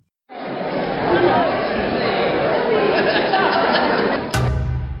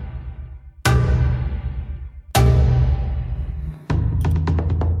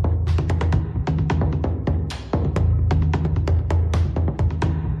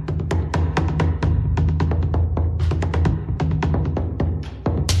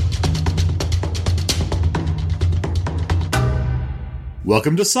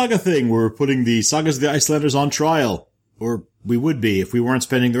Welcome to Saga Thing, where we're putting the sagas of the Icelanders on trial. Or we would be if we weren't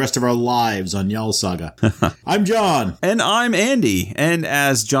spending the rest of our lives on Njal Saga. I'm John. And I'm Andy. And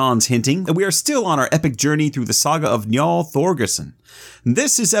as John's hinting, we are still on our epic journey through the saga of Njal Thorgerson.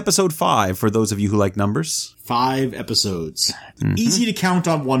 This is episode 5 for those of you who like numbers. 5 episodes. Easy to count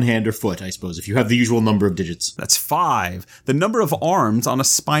on one hand or foot, I suppose, if you have the usual number of digits. That's 5. The number of arms on a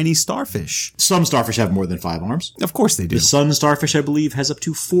spiny starfish. Some starfish have more than 5 arms. Of course they do. The sun starfish, I believe, has up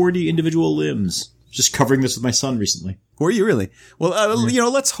to 40 individual limbs. Just covering this with my son recently. Were you really? Well,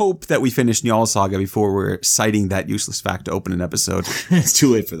 let's hope that we finish Njal Saga before we're citing that useless fact to open an episode. It's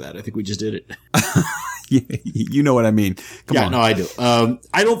too late for that. I think we just did it. You know what I mean. Come on. No, I do.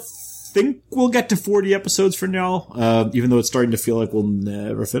 I don't think we'll get to 40 episodes for Njal, even though it's starting to feel like we'll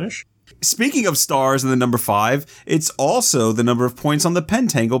never finish. Speaking of stars and the number 5, it's also the number of points on the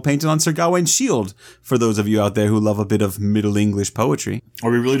pentangle painted on Sir Gawain's shield, for those of you out there who love a bit of Middle English poetry.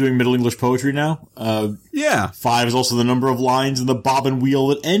 Are we really doing Middle English poetry now? Yeah. 5 is also the number of lines in the bob and wheel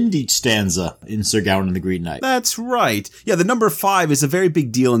that end each stanza in Sir Gawain and the Green Knight. That's right. Yeah, the number 5 is a very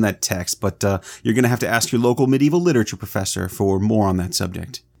big deal in that text, but you're going to have to ask your local medieval literature professor for more on that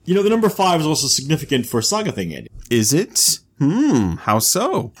subject. You know, the number 5 is also significant for Saga Thing, Andy. Is it? How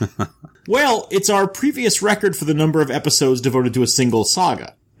so? Well, it's our previous record for the number of episodes devoted to a single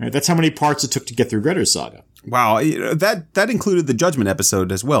saga. Right? That's how many parts it took to get through Grettir's Saga. Wow, that included the Judgment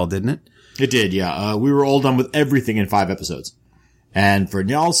episode as well, didn't it? It did, yeah. We were all done with everything in 5 episodes. And for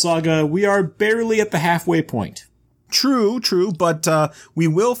Njal Saga, we are barely at the halfway point. True, but we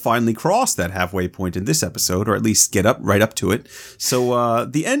will finally cross that halfway point in this episode, or at least get right up to it. So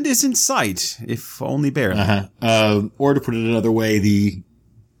the end is in sight, if only barely. Or to put it another way, the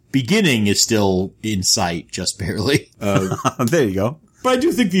beginning is still in sight, just barely. There you go. But I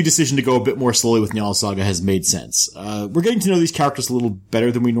do think the decision to go a bit more slowly with Njal Saga has made sense. We're getting to know these characters a little better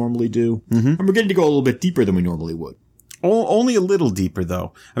than we normally do, and we're getting to go a little bit deeper than we normally would. Only a little deeper,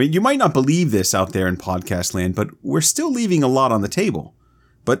 though. I mean, you might not believe this out there in podcast land, but we're still leaving a lot on the table.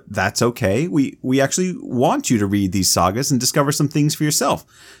 But that's okay. We actually want you to read these sagas and discover some things for yourself.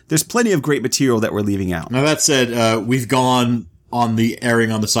 There's plenty of great material that we're leaving out. Now, that said, we've gone on the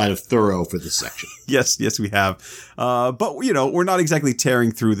erring on the side of thorough for this section. Yes, we have. But, we're not exactly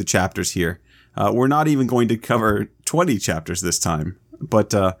tearing through the chapters here. We're not even going to cover 20 chapters this time.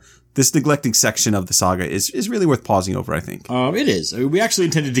 But this neglecting section of the saga is really worth pausing over, I think. It is. I mean, we actually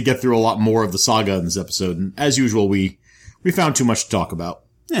intended to get through a lot more of the saga in this episode, and as usual, we found too much to talk about.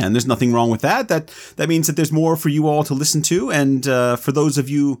 Yeah, and there's nothing wrong with that. That means that there's more for you all to listen to, and for those of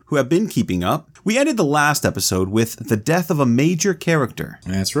you who have been keeping up, we ended the last episode with the death of a major character.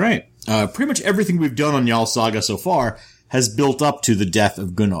 That's right. Pretty much everything we've done on Njal Saga so far has built up to the death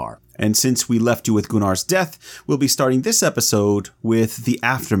of Gunnar. And since we left you with Gunnar's death, we'll be starting this episode with the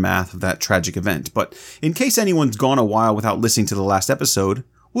aftermath of that tragic event. But in case anyone's gone a while without listening to the last episode,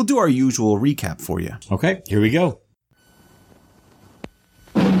 we'll do our usual recap for you. Okay, here we go.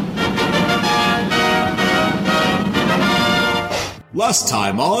 Last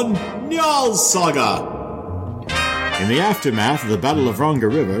time on Njal Saga. In the aftermath of the Battle of Ranga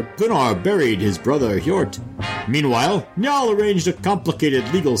River, Gunnar buried his brother Hjort. Meanwhile, Njal arranged a complicated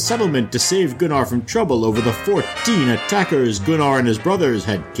legal settlement to save Gunnar from trouble over the 14 attackers Gunnar and his brothers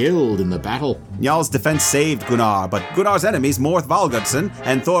had killed in the battle. Njal's defense saved Gunnar, but Gunnar's enemies Morth Valgardsson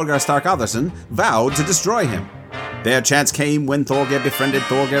and Thorgar Starkadrsson vowed to destroy him. Their chance came when Thorgeir befriended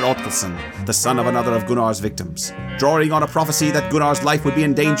Thorgeir Otkelsson, the son of another of Gunnar's victims. Drawing on a prophecy that Gunnar's life would be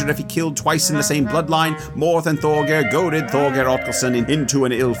endangered if he killed twice in the same bloodline, Morth and Thorgeir goaded Thorgeir Otkelsson into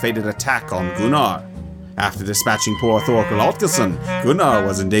an ill-fated attack on Gunnar. After dispatching poor Thorgeir Otkelsson, Gunnar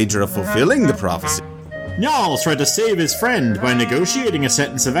was in danger of fulfilling the prophecy. Njal tried to save his friend by negotiating a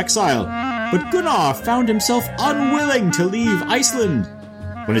sentence of exile, but Gunnar found himself unwilling to leave Iceland.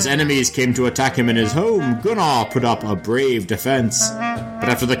 When his enemies came to attack him in his home, Gunnar put up a brave defense. But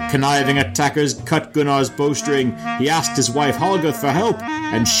after the conniving attackers cut Gunnar's bowstring, he asked his wife Halgath for help,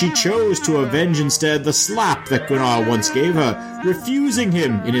 and she chose to avenge instead the slap that Gunnar once gave her, refusing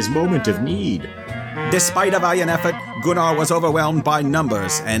him in his moment of need. Despite a valiant effort, Gunnar was overwhelmed by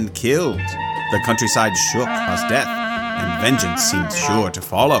numbers and killed. The countryside shook as death, and vengeance seemed sure to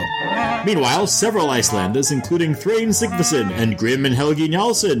follow. Meanwhile, several Icelanders, including Thrain Sigvason and Grim and Helgi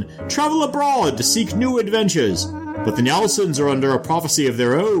Njalsson, travel abroad to seek new adventures. But the Njalssons are under a prophecy of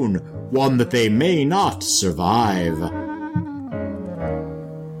their own, one that they may not survive.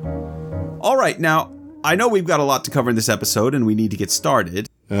 All right, now, I know we've got a lot to cover in this episode, and we need to get started.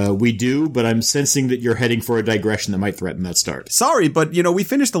 We do, but I'm sensing that you're heading for a digression that might threaten that start. Sorry, but, we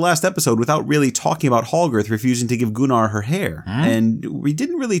finished the last episode without really talking about Hallgirth refusing to give Gunnar her hair. And we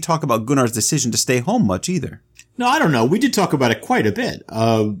didn't really talk about Gunnar's decision to stay home much either. No, I don't know. We did talk about it quite a bit.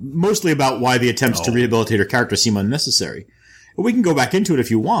 Mostly about why the attempts to rehabilitate her character seem unnecessary. We can go back into it if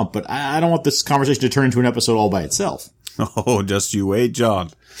you want, but I don't want this conversation to turn into an episode all by itself. Oh, just you wait, John.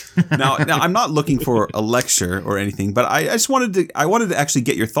 Now, I'm not looking for a lecture or anything, but I wanted to actually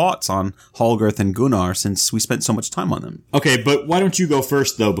get your thoughts on Hallgirth and Gunnar since we spent so much time on them. Okay, but why don't you go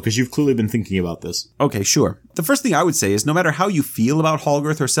first, though, because you've clearly been thinking about this. Okay, sure. The first thing I would say is no matter how you feel about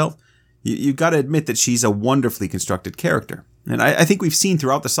Hallgirth herself, you've got to admit that she's a wonderfully constructed character. And I think we've seen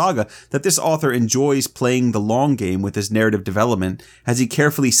throughout the saga that this author enjoys playing the long game with his narrative development as he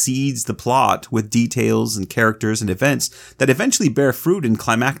carefully seeds the plot with details and characters and events that eventually bear fruit in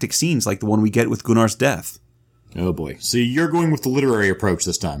climactic scenes like the one we get with Gunnar's death. Oh boy. So you're going with the literary approach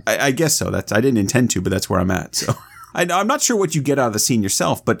this time. I guess so. I didn't intend to, but that's where I'm at. So I'm not sure what you get out of the scene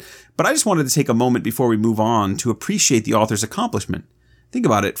yourself, but I just wanted to take a moment before we move on to appreciate the author's accomplishment. Think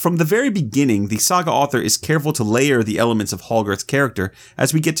about it. From the very beginning, the saga author is careful to layer the elements of Hallgirth's character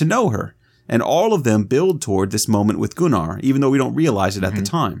as we get to know her, and all of them build toward this moment with Gunnar, even though we don't realize it at the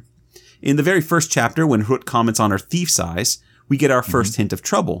time. In the very first chapter, when Hrut comments on her thief's eyes, we get our first hint of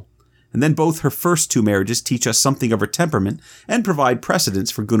trouble. And then both her first two marriages teach us something of her temperament and provide precedents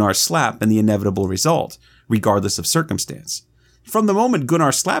for Gunnar's slap and the inevitable result, regardless of circumstance. From the moment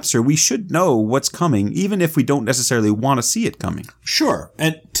Gunnar slaps her, we should know what's coming, even if we don't necessarily want to see it coming. Sure.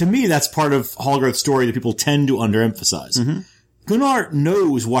 And to me, that's part of Hallgirth's story that people tend to underemphasize. Gunnar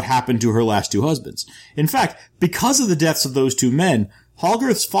knows what happened to her last two husbands. In fact, because of the deaths of those two men,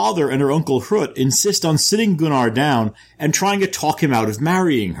 Hallgirth's father and her uncle Hrut insist on sitting Gunnar down and trying to talk him out of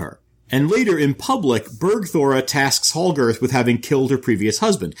marrying her. And later, in public, Bergthora tasks Hallgirth with having killed her previous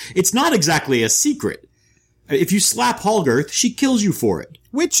husband. It's not exactly a secret. If you slap Hallgirth, she kills you for it.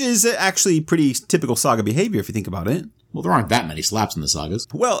 Which is actually pretty typical saga behavior if you think about it. Well, there aren't that many slaps in the sagas.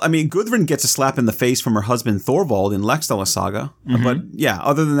 Well, I mean, Gudrun gets a slap in the face from her husband Thorvald in Lexdala saga. But yeah,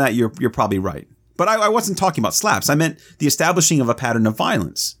 other than that, you're probably right. But I wasn't talking about slaps. I meant the establishing of a pattern of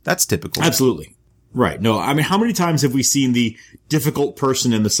violence. That's typical. Absolutely. Right. No, I mean, how many times have we seen the difficult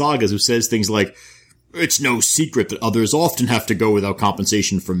person in the sagas who says things like, "It's no secret that others often have to go without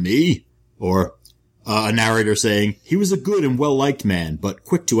compensation from me," or a narrator saying, "He was a good and well-liked man, but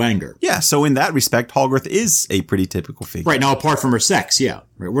quick to anger." Yeah, so in that respect, Hallgirth is a pretty typical figure. Right, now apart from her sex, yeah.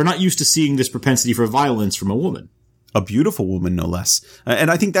 Right, we're not used to seeing this propensity for violence from a woman. A beautiful woman, no less.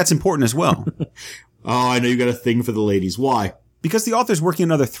 And I think that's important as well. Oh, I know you got a thing for the ladies. Why? Because the author's working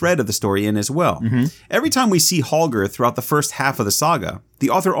another thread of the story in as well. Every time we see Hallgirth throughout the first half of the saga,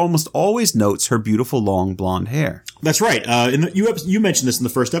 the author almost always notes her beautiful long blonde hair. That's right. You mentioned this in the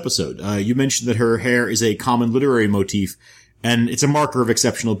first episode. You mentioned that her hair is a common literary motif, and it's a marker of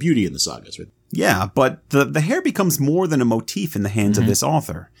exceptional beauty in the sagas, right? Yeah, but the hair becomes more than a motif in the hands of this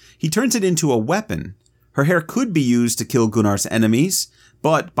author. He turns it into a weapon. Her hair could be used to kill Gunnar's enemies,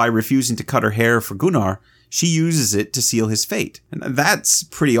 but by refusing to cut her hair for Gunnar, she uses it to seal his fate. And that's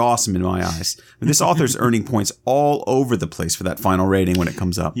pretty awesome in my eyes. This author's earning points all over the place for that final rating when it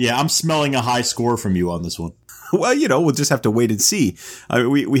comes up. Yeah, I'm smelling a high score from you on this one. Well, we'll just have to wait and see.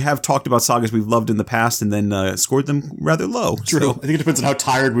 We have talked about sagas we've loved in the past and then scored them rather low. True. So. I think it depends on how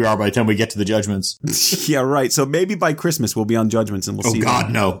tired we are by the time we get to the judgments. Yeah, right. So maybe by Christmas we'll be on judgments and we'll see. Oh, God,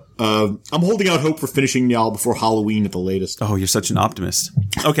 no. I'm holding out hope for finishing Njal before Halloween at the latest. Oh, you're such an optimist.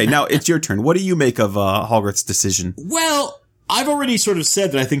 Okay, now it's your turn. What do you make of Hallgirth's decision? Well, I've already sort of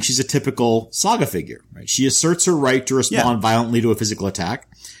said that I think she's a typical saga figure. Right? She asserts her right to respond violently to a physical attack,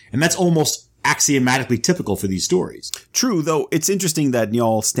 and that's almost axiomatically typical for these stories. True, though it's interesting that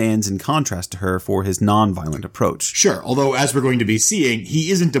Njal stands in contrast to her for his non-violent approach. Sure, although as we're going to be seeing,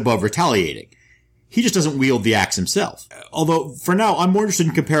 he isn't above retaliating. He just doesn't wield the axe himself. Although, for now, I'm more interested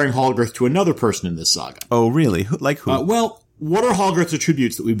in comparing Hallgirth to another person in this saga. Oh, really? Like who? Well, what are Hallgirth's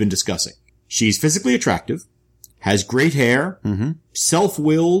attributes that we've been discussing? She's physically attractive, has great hair,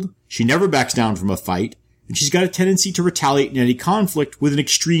 self-willed, she never backs down from a fight, and she's got a tendency to retaliate in any conflict with an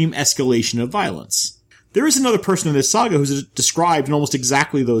extreme escalation of violence. There is another person in this saga who's described in almost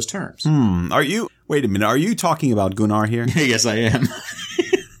exactly those terms. Wait a minute, are you talking about Gunnar here? Yes, I am.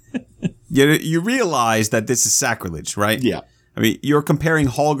 You realize that this is sacrilege, right? Yeah. I mean, you're comparing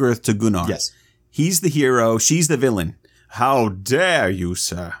Hallgirth to Gunnar. Yes. He's the hero, she's the villain. How dare you,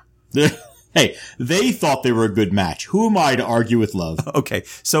 sir? Hey, they thought they were a good match. Who am I to argue with love? Okay,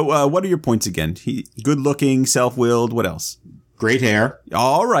 so what are your points again? Good-looking, self-willed, what else? great hair.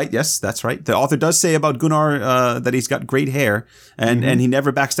 All right. Yes, that's right. The author does say about Gunnar that he's got great hair and he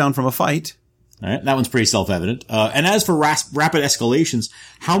never backs down from a fight. All right, that one's pretty self-evident. And as for rapid escalations,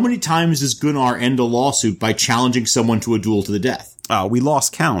 how many times does Gunnar end a lawsuit by challenging someone to a duel to the death? We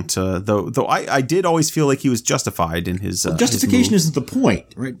lost count, though I did always feel like he was justified in his justification his isn't the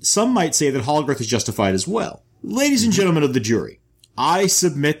point, right? Some might say that Hallgarth is justified as well. Ladies and gentlemen of the jury, I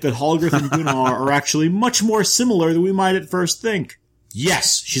submit that Hallgarth and Gunnar are actually much more similar than we might at first think.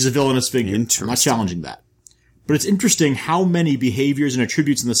 Yes, she's a villainous figure. I'm not challenging that. But it's interesting how many behaviors and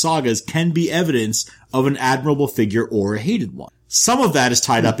attributes in the sagas can be evidence of an admirable figure or a hated one. Some of that is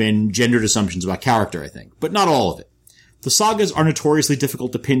tied up in gendered assumptions about character, I think, but not all of it. The sagas are notoriously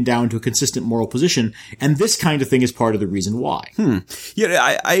difficult to pin down to a consistent moral position, and this kind of thing is part of the reason why.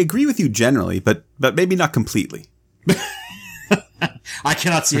 Yeah, I agree with you generally, but maybe not completely. I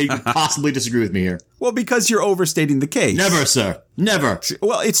cannot see how you could possibly disagree with me here. Well, because you're overstating the case. Never, sir. Never.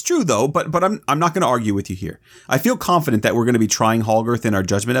 Well, it's true, though, but I'm not going to argue with you here. I feel confident that we're going to be trying Hallgarth in our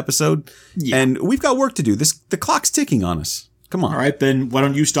Judgment episode, and we've got work to do. The clock's ticking on us. Come on. All right, then why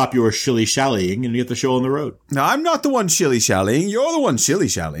don't you stop your shilly-shallying and get the show on the road? No, I'm not the one shilly-shallying. You're the one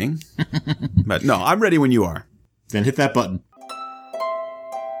shilly-shallying. But no, I'm ready when you are. Then hit that button.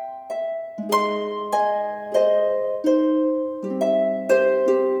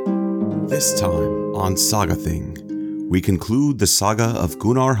 This time on Saga Thing, we conclude the saga of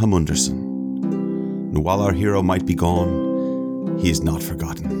Gunnar Hamundarson. And while our hero might be gone, he is not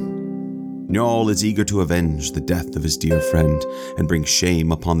forgotten. Njal is eager to avenge the death of his dear friend and bring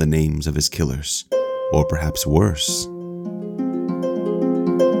shame upon the names of his killers, or perhaps worse.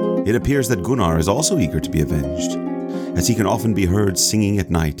 It appears that Gunnar is also eager to be avenged, as he can often be heard singing at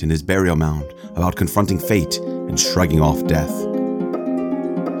night in his burial mound about confronting fate and shrugging off death.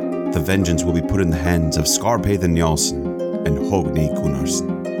 The vengeance will be put in the hands of Skarphéðin Njálsson and Hogni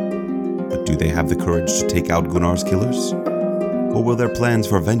Gunnarsson. But do they have the courage to take out Gunnar's killers? Or will their plans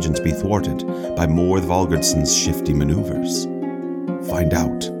for vengeance be thwarted by Morð Valgardson's shifty maneuvers? Find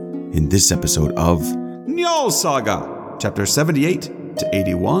out in this episode of Njal Saga, chapter 78 to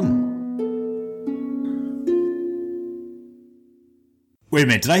 81. Wait a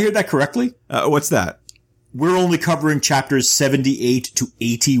minute, did I hear that correctly? What's that? We're only covering chapters 78 to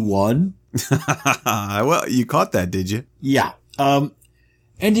 81? Well, you caught that, did you? Yeah.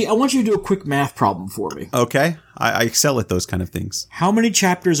 Andy, I want you to do a quick math problem for me. Okay. I excel at those kind of things. How many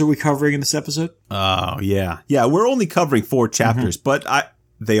chapters are we covering in this episode? Oh, yeah. Yeah, we're only covering 4 chapters, but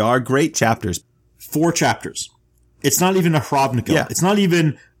they are great chapters. 4 chapters. It's not even a Hravnica. Yeah. It's not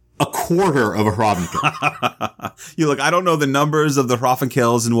even a quarter of a Hravnica. Look, I don't know the numbers of the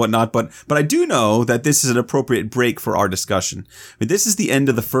Hrafnkels and whatnot, but I do know that this is an appropriate break for our discussion. I mean, this is the end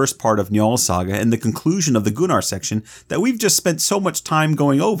of the first part of Njal Saga and the conclusion of the Gunnar section that we've just spent so much time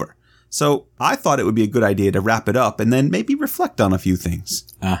going over. So I thought it would be a good idea to wrap it up and then maybe reflect on a few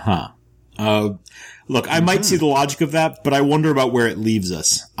things. Look, I might see the logic of that, but I wonder about where it leaves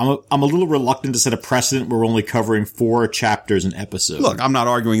us. I'm a little reluctant to set a precedent where we're only covering 4 chapters an episode. Look, I'm not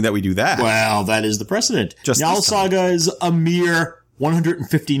arguing that we do that. Well, that is the precedent. Njal Saga is a mere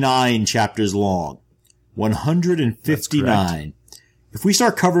 159 chapters long. 159. If we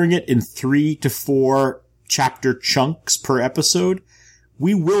start covering it in 3 to 4 chapter chunks per episode,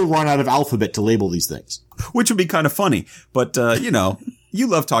 we will run out of alphabet to label these things. Which would be kind of funny, but, you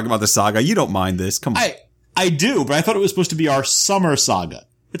love talking about the saga. You don't mind this. Come on. I do, but I thought it was supposed to be our summer saga.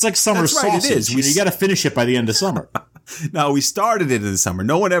 It's like summer sausage. It is. You got to finish it by the end of summer. No, we started it in the summer.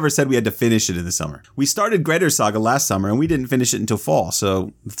 No one ever said we had to finish it in the summer. We started Grettir's Saga last summer, and we didn't finish it until fall.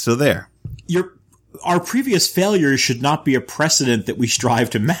 So there. Our previous failures should not be a precedent that we strive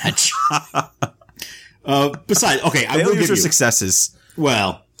to match. Besides, okay, I will give you failures or successes.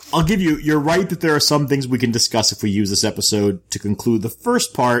 Well, I'll give you, you're right that there are some things we can discuss if we use this episode to conclude the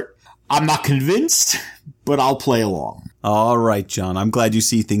first part. I'm not convinced, but I'll play along. All right, John. I'm glad you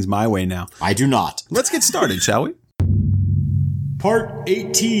see things my way now. I do not. Let's get started, shall we? Part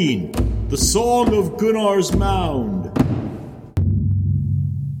 18. The Song of Gunnar's Mound.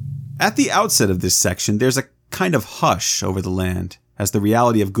 At the outset of this section, there's a kind of hush over the land as the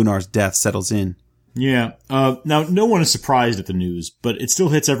reality of Gunnar's death settles in. Yeah. Now, no one is surprised at the news, but it still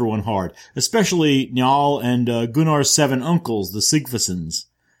hits everyone hard, especially Njal and Gunnar's 7 uncles, the Sigfusons.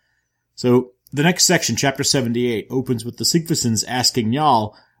 So, the next section, chapter 78, opens with the Sigfusons asking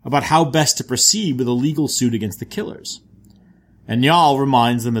Njal about how best to proceed with a legal suit against the killers. And Njal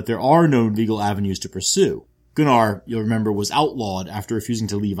reminds them that there are no legal avenues to pursue. Gunnar, you'll remember, was outlawed after refusing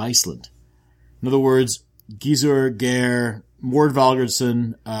to leave Iceland. In other words, Gizur, Geir, Morð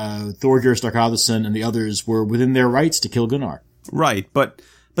Valgardsson, Thorgir Starkadrsson, and the others were within their rights to kill Gunnar. Right, but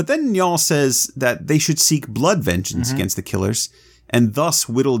then Njal says that they should seek blood vengeance against the killers, and thus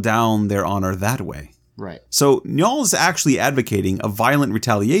whittle down their honor that way. Right. So Njal is actually advocating a violent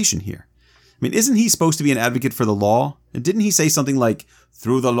retaliation here. I mean, isn't he supposed to be an advocate for the law? And didn't he say something like,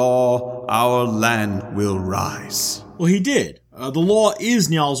 "Through the law, our land will rise"? Well, he did. The law is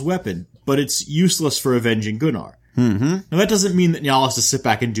Njal's weapon, but it's useless for avenging Gunnar. Now, that doesn't mean that Njal has to sit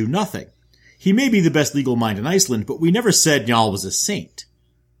back and do nothing. He may be the best legal mind in Iceland, but we never said Njal was a saint.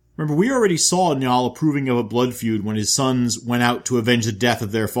 Remember, we already saw Njal approving of a blood feud when his sons went out to avenge the death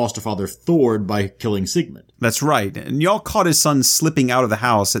of their foster father Thord by killing Sigmund. That's right. Njal caught his sons slipping out of the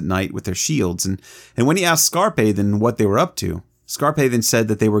house at night with their shields, and when he asked Skarphéðin what they were up to, Skarphéðin said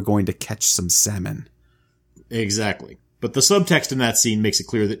that they were going to catch some salmon. Exactly. But the subtext in that scene makes it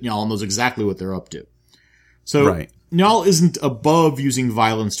clear that Njal knows exactly what they're up to. So, right. Njal isn't above using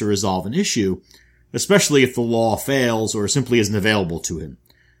violence to resolve an issue, especially if the law fails or simply isn't available to him.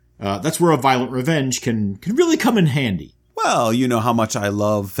 That's where a violent revenge can really come in handy. Well, you know how much I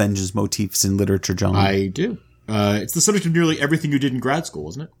love vengeance motifs in literature, John. I do. It's the subject of nearly everything you did in grad school,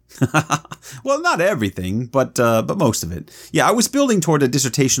 isn't it? Well, not everything, but most of it. Yeah, I was building toward a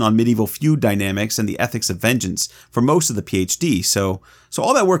dissertation on medieval feud dynamics and the ethics of vengeance for most of the PhD, so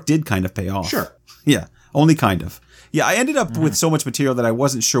all that work did kind of pay off. Sure. Yeah, only kind of. Yeah, I ended up with so much material that I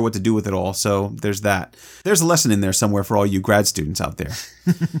wasn't sure what to do with it all, so there's that. There's a lesson in there somewhere for all you grad students out there.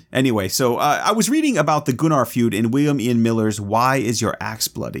 Anyway, so I was reading about the Gunnar feud in William Ian Miller's Why Is Your Axe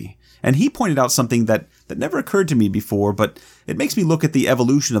Bloody? And he pointed out something that never occurred to me before, but it makes me look at the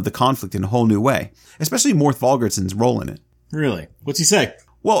evolution of the conflict in a whole new way, especially Morth Valgardsson's role in it. Really? What's he say?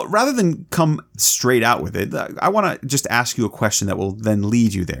 Well, rather than come straight out with it, I want to just ask you a question that will then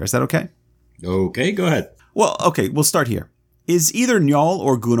lead you there. Is that okay? Okay, go ahead. Well, okay, we'll start here. Is either Njal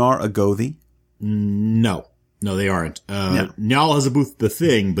or Gunnar a Gothi? No, they aren't. Njal has a booth the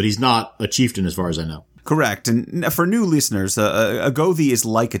thing, but he's not a chieftain as far as I know. Correct. And for new listeners, a Gothi is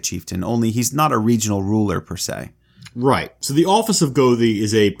like a chieftain, only he's not a regional ruler per se. Right. So the office of Gothi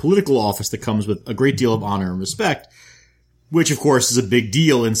is a political office that comes with a great deal of honor and respect, which of course is a big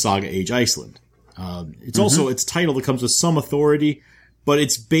deal in Saga Age Iceland. It's also its title that comes with some authority, but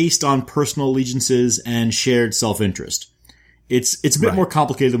it's based on personal allegiances and shared self-interest. It's a bit more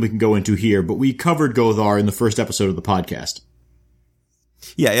complicated than we can go into here, but we covered Gothar in the first episode of the podcast.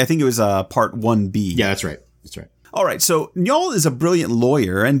 Yeah, I think it was part 1B. Yeah, that's right. All right, so Njal is a brilliant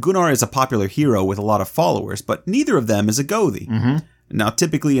lawyer, and Gunnar is a popular hero with a lot of followers, but neither of them is a Gothi. Now,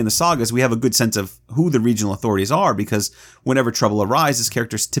 typically in the sagas, we have a good sense of who the regional authorities are, because whenever trouble arises,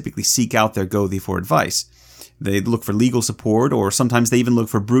 characters typically seek out their Gothi for advice. They look for legal support, or sometimes they even look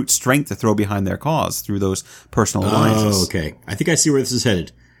for brute strength to throw behind their cause through those personal alliances. Oh, okay. I think I see where this is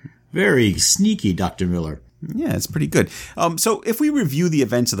headed. Very sneaky, Dr. Miller. Yeah, it's pretty good. So if we review the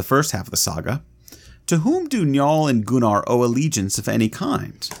events of the first half of the saga, to whom do Njal and Gunnar owe allegiance of any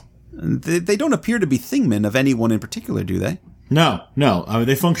kind? They don't appear to be Thingmen of anyone in particular, do they? No. I mean,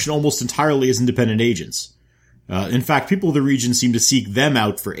 they function almost entirely as independent agents. In fact, people of the region seem to seek them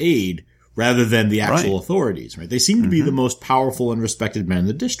out for aid, rather than the actual authorities, right? They seem to be the most powerful and respected men in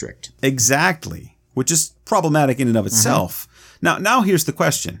the district. Exactly, which is problematic in and of itself. Now here's the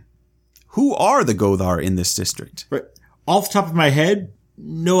question. Who are the Gothar in this district? Right. Off the top of my head,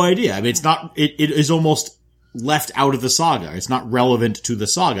 no idea. I mean, it's not, it is almost left out of the saga. It's not relevant to the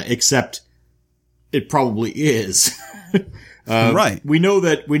saga, except it probably is. Right. We know,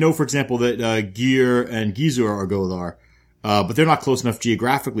 for example, that Geir and Gizur are Gothar. But they're not close enough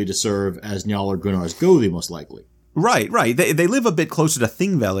geographically to serve as Njal or Gunnar's Gothi, most likely. Right. They live a bit closer to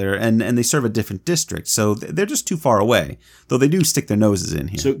Thingvellir, and they serve a different district, so they're just too far away, though they do stick their noses in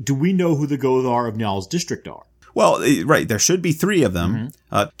here. So do we know who the Gothar of Njal's district are? Well, right, there should be 3 of them.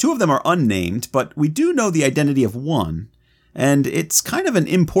 2 of them are unnamed, but we do know the identity of one, and it's kind of an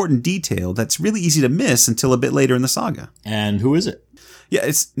important detail that's really easy to miss until a bit later in the saga. And who is it? Yeah,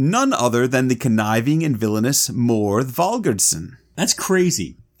 it's none other than the conniving and villainous Morth Valgardsson. That's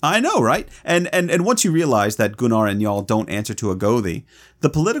crazy. I know, right? And once you realize that Gunnar and Njal don't answer to a Gothi, the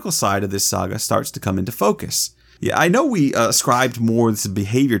political side of this saga starts to come into focus. Yeah, I know we ascribed Morth's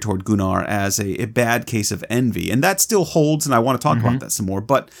behavior toward Gunnar as a bad case of envy, and that still holds, and I want to talk about that some more.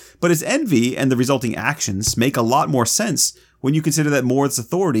 But his envy and the resulting actions make a lot more sense when you consider that Morth's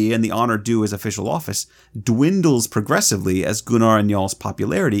authority and the honor due his official office dwindles progressively as Gunnar and Njal's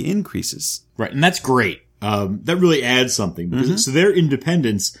popularity increases. Right, and that's great. That really adds something, because so their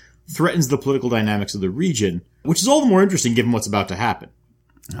independence threatens the political dynamics of the region, which is all the more interesting given what's about to happen.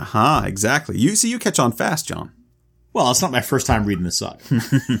 Aha, exactly. You catch on fast, John. Well, it's not my first time reading this saga.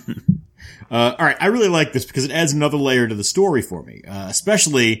 All right, I really like this because it adds another layer to the story for me,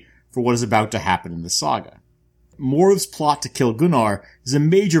 especially for what is about to happen in the saga. Morth's plot to kill Gunnar is a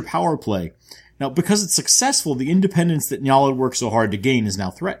major power play. Now, because it's successful, the independence that Njal had worked so hard to gain is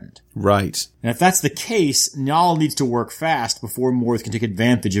now threatened. Right. And if that's the case, Njal needs to work fast before Morth can take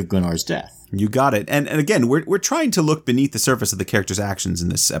advantage of Gunnar's death. You got it. And again, we're trying to look beneath the surface of the character's actions in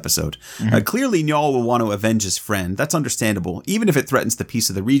this episode. Clearly, Njal will want to avenge his friend. That's understandable, even if it threatens the peace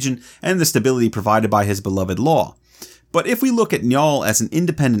of the region and the stability provided by his beloved law. But if we look at Njal as an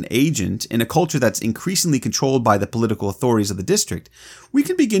independent agent in a culture that's increasingly controlled by the political authorities of the district, we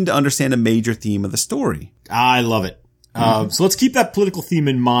can begin to understand a major theme of the story. I love it. So let's keep that political theme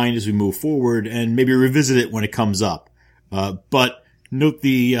in mind as we move forward and maybe revisit it when it comes up. But note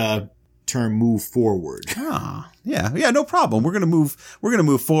the term "move forward." Yeah, no problem. We're gonna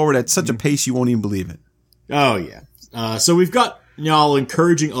move forward at such a pace you won't even believe it. Oh yeah. So we've got Njal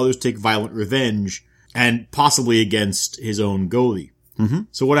encouraging others to take violent revenge, and possibly against his own Goli.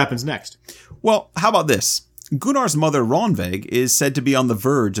 So what happens next? Well, how about this? Gunnar's mother, Ronveig, is said to be on the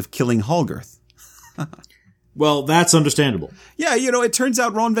verge of killing Holgerth. Well, that's understandable. Yeah, it turns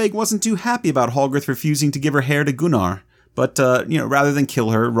out Ronveig wasn't too happy about Holgerth refusing to give her hair to Gunnar. But, rather than kill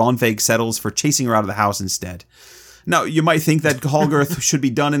her, Ronveig settles for chasing her out of the house instead. Now, you might think that Holgerth should be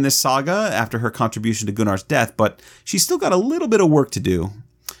done in this saga after her contribution to Gunnar's death, but she's still got a little bit of work to do.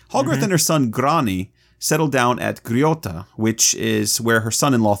 Holgerth and her son Grani settled down at Griota, which is where her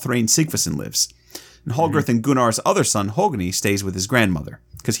son-in-law Thrain Sigvason lives. And Holgerth and Gunnar's other son, Hogni, stays with his grandmother,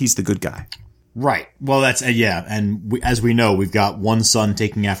 because he's the good guy. Right. Well, that's, and as we know, we've got one son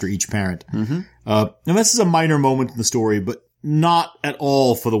taking after each parent. Now this is a minor moment in the story, but not at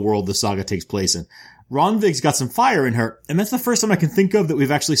all for the world the saga takes place in. Ronveig's got some fire in her, and that's the first time I can think of that we've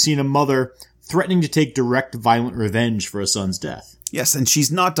actually seen a mother threatening to take direct violent revenge for a son's death. Yes, and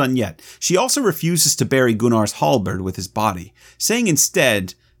she's not done yet. She also refuses to bury Gunnar's halberd with his body, saying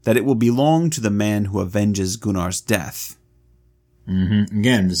instead that it will belong to the man who avenges Gunnar's death.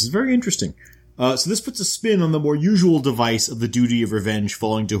 Again, this is very interesting. So this puts a spin on the more usual device of the duty of revenge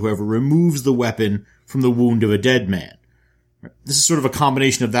falling to whoever removes the weapon from the wound of a dead man. This is sort of a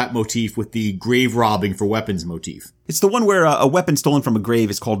combination of that motif with the grave robbing for weapons motif. It's the one where a weapon stolen from a grave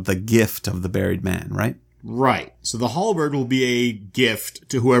is called the gift of the buried man, right? Right. So the halberd will be a gift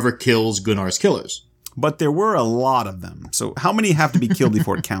to whoever kills Gunnar's killers. But there were a lot of them. So how many have to be killed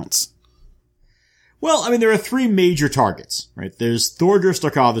before it counts? Well, there are three major targets, right? There's Thorgr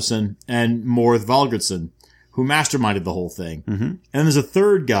Starkathason and Morth Valgardson, who masterminded the whole thing. And then there's a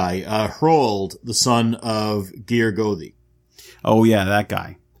third guy, Hrold, the son of Geir Godi. Oh, yeah, that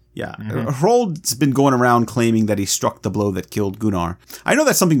guy. Yeah. Hrold's been going around claiming that he struck the blow that killed Gunnar. I know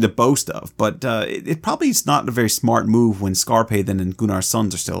that's something to boast of, but it probably is not a very smart move when Skarphéðin and Gunnar's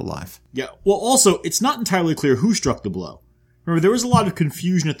sons are still alive. Yeah. Well, also, it's not entirely clear who struck the blow. Remember, there was a lot of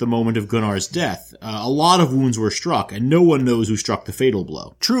confusion at the moment of Gunnar's death. A lot of wounds were struck, and no one knows who struck the fatal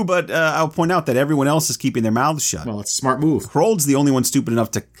blow. True, but I'll point out that everyone else is keeping their mouths shut. Well, it's a smart move. Hrold's the only one stupid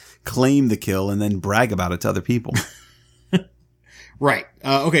enough to claim the kill and then brag about it to other people. Right.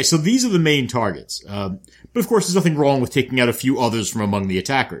 Okay, so these are the main targets. But of course, there's nothing wrong with taking out a few others from among the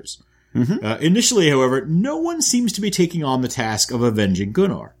attackers. Initially, however, no one seems to be taking on the task of avenging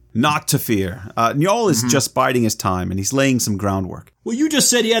Gunnar. Not to fear. Njal is just biding his time, and he's laying some groundwork. Well, you just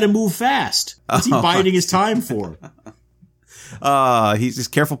said he had to move fast. What's he biding his time for? He's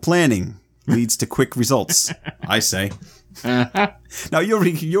just careful planning leads to quick results, I say. Now, you'll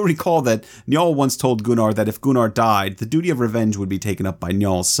recall that Njal once told Gunnar that if Gunnar died, the duty of revenge would be taken up by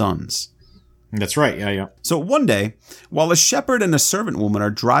Njal's sons. That's right, yeah. So one day, while a shepherd and a servant woman are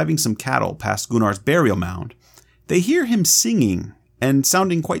driving some cattle past Gunnar's burial mound, they hear him singing and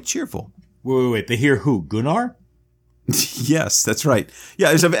sounding quite cheerful. Wait, they hear who? Gunnar? Yes, that's right.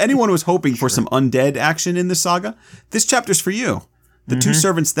 Yeah, if anyone was hoping for some undead action in this saga, this chapter's for you. The two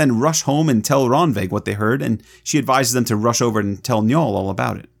servants then rush home and tell Ronveig what they heard, and she advises them to rush over and tell Njal all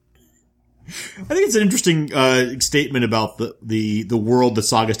about it. I think it's an interesting statement about the world the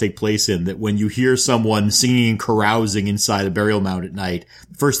sagas take place in, that when you hear someone singing and carousing inside a burial mound at night,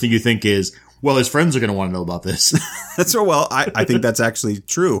 the first thing you think is, well, his friends are going to want to know about this. That's so. Well, I think that's actually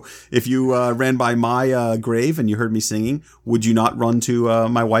true. If you ran by my grave and you heard me singing, would you not run to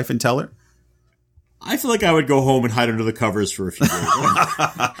my wife and tell her? I feel like I would go home and hide under the covers for a few days.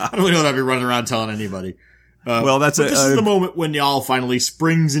 I don't really know that I'd be running around telling anybody. This is the moment when Njal finally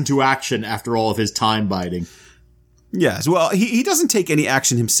springs into action after all of his time biding. Yes, well, he doesn't take any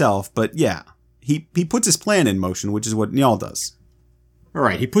action himself, but yeah, he puts his plan in motion, which is what Njal does. All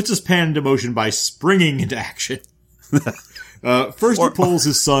right, he puts his plan into motion by springing into action. First, he pulls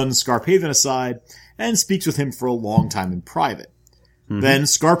his son Scarpathan aside and speaks with him for a long time in private. Mm-hmm. Then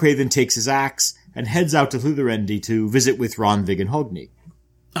Scarpathan takes his axe and heads out to Lluthurendi to visit with Ronvig and Hogni.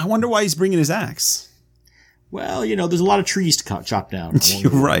 I wonder why he's bringing his axe. Well, there's a lot of trees to chop down.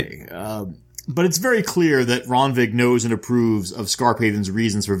 You're right. But it's very clear that Ronvig knows and approves of Scarpathan's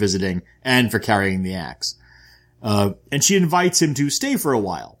reasons for visiting and for carrying the axe. And she invites him to stay for a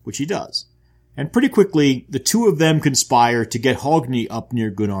while, which he does. And pretty quickly, the two of them conspire to get Hogni up near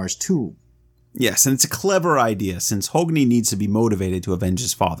Gunnar's tomb. Yes, and it's a clever idea, since Hogni needs to be motivated to avenge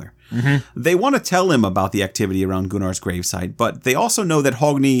his father. Mm-hmm. They want to tell him about the activity around Gunnar's gravesite, but they also know that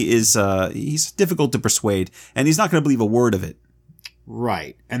Hogni is, he's difficult to persuade, and he's not going to believe a word of it.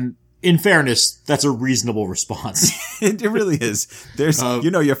 Right. And in fairness, that's a reasonable response. It really is. There's,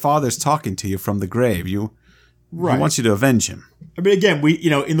 your father's talking to you from the grave. He wants you to avenge him. I mean, again,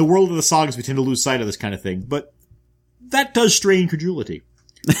 in the world of the sagas, we tend to lose sight of this kind of thing, but that does strain credulity.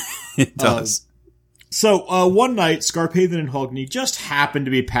 It does. So one night, Scarpathan and Hogni just happen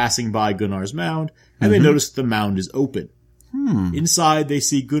to be passing by Gunnar's mound, and they notice that the mound is open. Inside, they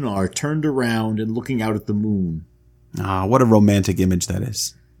see Gunnar turned around and looking out at the moon. Ah, what a romantic image that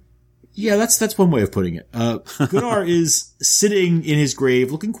is. Yeah, that's one way of putting it. Gunnar is sitting in his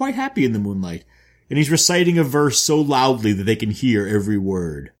grave, looking quite happy in the moonlight, and he's reciting a verse so loudly that they can hear every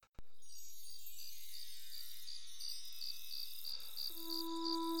word.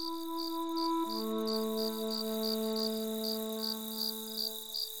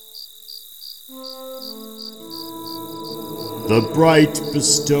 The bright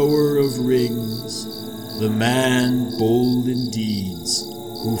bestower of rings, the man bold in deeds,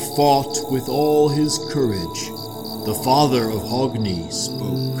 who fought with all his courage, the father of Hogni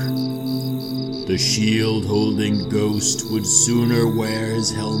spoke. The shield-holding ghost would sooner wear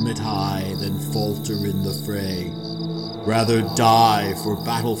his helmet high than falter in the fray, rather die for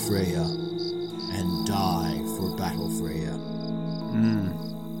Battle Freya, and die for Battle Freya.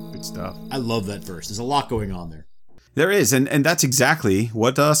 Good stuff. I love that verse. There's a lot going on there. There is, and that's exactly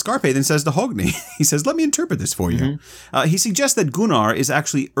what Scarpathan says to Hogni. He says, let me interpret this for you. He suggests that Gunnar is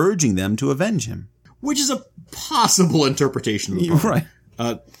actually urging them to avenge him. Which is a possible interpretation of the poem.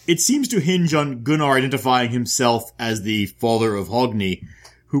 Right. It seems to hinge on Gunnar identifying himself as the father of Hogni,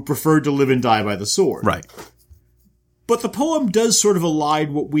 who preferred to live and die by the sword. Right. But the poem does sort of elide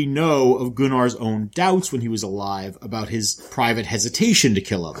what we know of Gunnar's own doubts when he was alive about his private hesitation to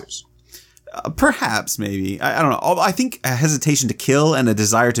kill others. Perhaps, maybe. I don't know. I think a hesitation to kill and a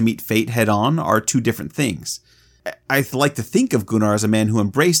desire to meet fate head-on are two different things. I like to think of Gunnar as a man who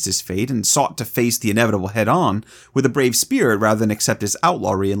embraced his fate and sought to face the inevitable head-on with a brave spirit rather than accept his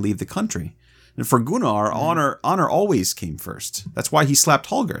outlawry and leave the country. And for Gunnar, honor always came first. That's why he slapped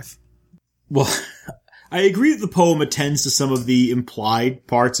Holgerth. Well, I agree that the poem attends to some of the implied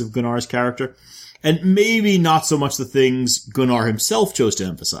parts of Gunnar's character, and maybe not so much the things Gunnar himself chose to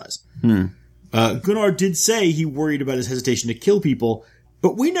emphasize. Gunnar did say he worried about his hesitation to kill people,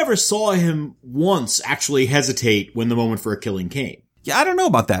 but we never saw him once actually hesitate when the moment for a killing came. Yeah, I don't know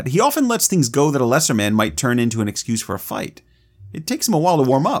about that. He often lets things go that a lesser man might turn into an excuse for a fight. It takes him a while to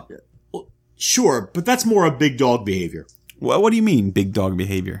warm up. Well, sure, but that's more a big dog behavior. Well, what do you mean, big dog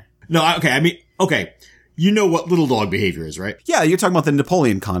behavior? No, okay. You know what little dog behavior is, right? Yeah, you're talking about the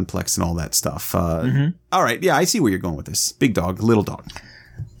Napoleon complex and all that stuff. All right, yeah, I see where you're going with this. Big dog, little dog.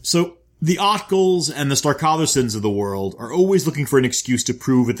 So, the Otgals and the Starkatharsons of the world are always looking for an excuse to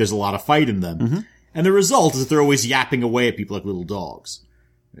prove that there's a lot of fight in them. And the result is that they're always yapping away at people like little dogs.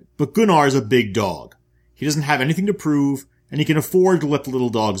 But Gunnar is a big dog. He doesn't have anything to prove, and he can afford to let the little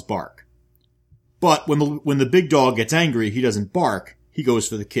dogs bark. But when the big dog gets angry, he doesn't bark, he goes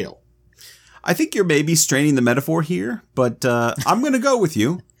for the kill. I think you're maybe straining the metaphor here, but I'm going to go with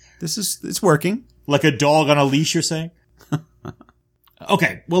you. It's working. Like a dog on a leash, you're saying?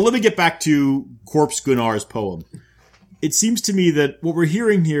 Okay, well, let me get back to Corpse Gunnar's poem. It seems to me that what we're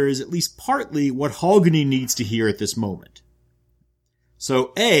hearing here is at least partly what Hogni needs to hear at this moment.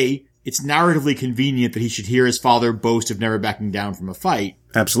 So, A, it's narratively convenient that he should hear his father boast of never backing down from a fight.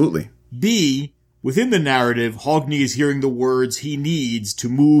 Absolutely. B, within the narrative, Hogni is hearing the words he needs to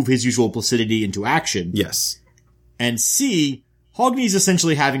move his usual placidity into action. Yes. And C, Hogni is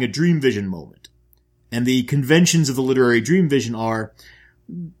essentially having a dream vision moment. And the conventions of the literary dream vision are,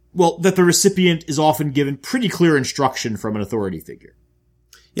 well, that the recipient is often given pretty clear instruction from an authority figure.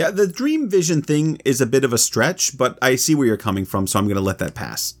 Yeah, the dream vision thing is a bit of a stretch, but I see where you're coming from, so I'm going to let that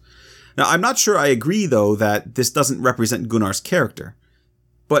pass. Now, I'm not sure I agree, though, that this doesn't represent Gunnar's character.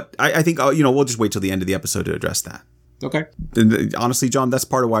 But I think, we'll just wait till the end of the episode to address that. Okay. And honestly, John, that's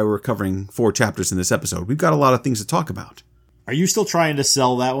part of why we're covering 4 chapters in this episode. We've got a lot of things to talk about. Are you still trying to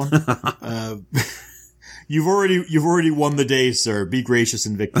sell that one? You've already won the day, sir. Be gracious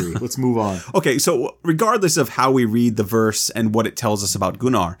in victory. Let's move on. Okay, so regardless of how we read the verse and what it tells us about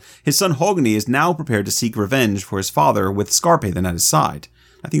Gunnar, his son Hogni is now prepared to seek revenge for his father with Skarphéðinn at his side.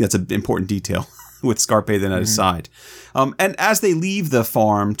 I think that's an important detail, with Skarphéðinn at his side. And as they leave the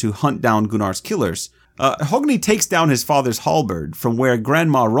farm to hunt down Gunnar's killers, Hogni takes down his father's halberd from where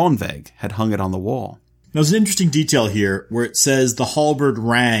Grandma Ronveg had hung it on the wall. Now, there's an interesting detail here where it says the halberd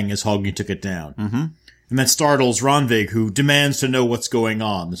rang as Hogni took it down. Mm-hmm. And that startles Ronvig, who demands to know what's going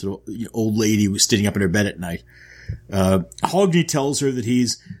on. This old lady was sitting up in her bed at night. Hogni tells her that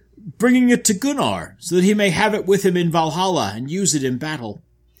he's bringing it to Gunnar so that he may have it with him in Valhalla and use it in battle.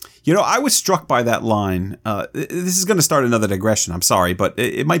 You know, I was struck by that line. This is going to start another digression, I'm sorry, but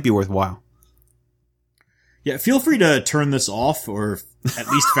it might be worthwhile. Yeah, feel free to turn this off or at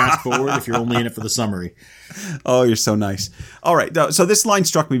least fast forward if you're only in it for the summary. Oh, you're so nice. All right, so this line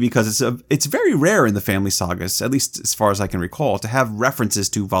struck me because it's very rare in the family sagas, at least as far as I can recall, to have references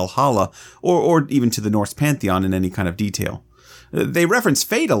to Valhalla or even to the Norse pantheon in any kind of detail. They reference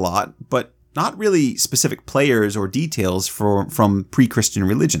fate a lot, but not really specific players or details from pre-Christian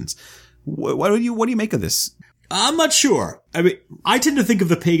religions. What do you make of this? I'm not sure. I mean, I tend to think of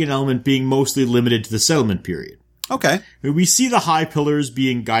the pagan element being mostly limited to the settlement period. Okay. I mean, we see the high pillars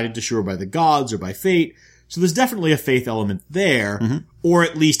being guided to shore by the gods or by fate, so there's definitely a faith element there, or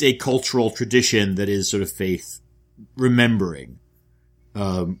at least a cultural tradition that is sort of faith remembering.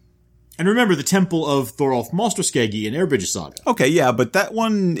 And remember the temple of Thorolf Mosterskegi in Eyrbyggja Saga. Okay, yeah, but that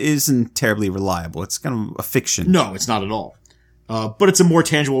one isn't terribly reliable. It's kind of a fiction. No, it's not at all. But it's a more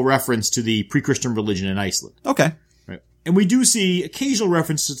tangible reference to the pre-Christian religion in Iceland. Okay. Right. And we do see occasional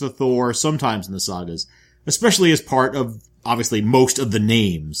references to Thor sometimes in the sagas, especially as part of, obviously, most of the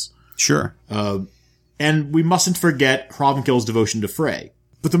names. Sure. And we mustn't forget Hrafnkell's devotion to Frey.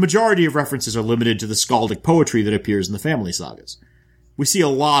 But the majority of references are limited to the skaldic poetry that appears in the family sagas. We see a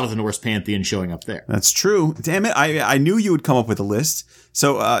lot of the Norse pantheon showing up there. That's true. Damn it, I knew you would come up with a list.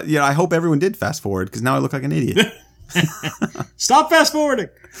 So, I hope everyone did fast forward, because now I look like an idiot. Stop fast forwarding.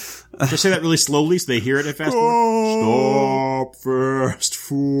 Just say that really slowly so they hear it at fast forward. Stop fast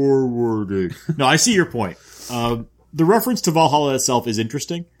forwarding. No, I see your point. The reference to Valhalla itself is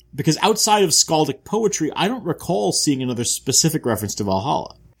interesting because outside of skaldic poetry, I don't recall seeing another specific reference to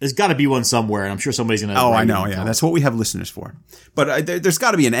Valhalla. There's got to be one somewhere, and I'm sure somebody's going to. Oh, I know. Yeah, that's what we have listeners for. But there's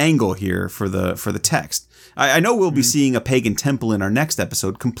got to be an angle here for the text. I know we'll be seeing a pagan temple in our next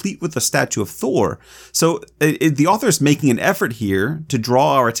episode, complete with a statue of Thor. So the author is making an effort here to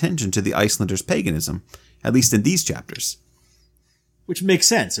draw our attention to the Icelanders' paganism, at least in these chapters. Which makes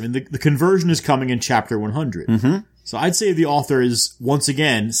sense. I mean, the conversion is coming in chapter 100. Mm-hmm. So I'd say the author is, once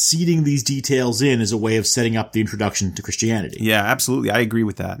again, seeding these details in as a way of setting up the introduction to Christianity. Yeah, absolutely. I agree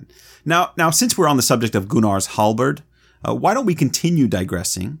with that. Now, since we're on the subject of Gunnar's halberd, why don't we continue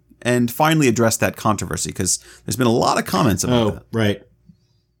digressing and finally address that controversy? Because there's been a lot of comments about that. Right.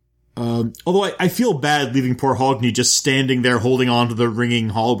 Although I feel bad leaving poor Hogni just standing there holding on to the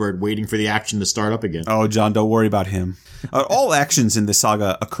ringing halberd, waiting for the action to start up again. Oh, John, don't worry about him. All actions in the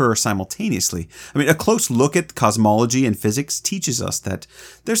saga occur simultaneously. I mean, a close look at cosmology and physics teaches us that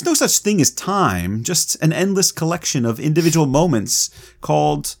there's no such thing as time, just an endless collection of individual moments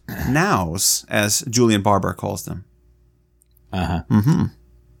called nows, as Julian Barber calls them. Uh-huh. Mm-hmm.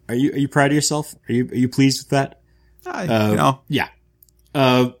 Are you proud of yourself? Are you pleased with that? Yeah.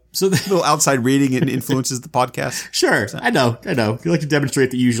 So a little outside reading influences the podcast. Sure. I know. You like to demonstrate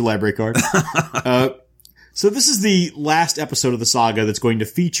that you use your library card. So this is the last episode of the saga that's going to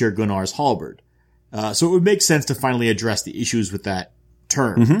feature Gunnar's halberd. So it would make sense to finally address the issues with that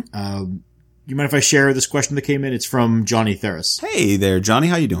term. Mm-hmm. You mind if I share this question that came in? It's from Johnny Theris. Hey there, Johnny.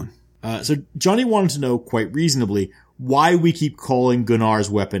 How you doing? So Johnny wanted to know, quite reasonably, why we keep calling Gunnar's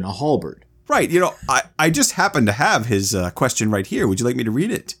weapon a halberd. Right. You know, I just happen to have his question right here. Would you like me to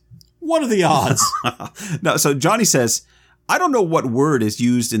read it? What are the odds? No. So Johnny says, I don't know what word is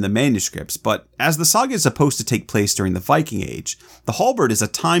used in the manuscripts, but as the saga is supposed to take place during the Viking Age, the halberd is a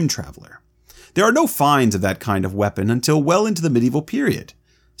time traveler. There are no finds of that kind of weapon until well into the medieval period.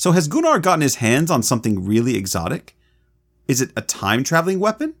 So has Gunnar gotten his hands on something really exotic? Is it a time-traveling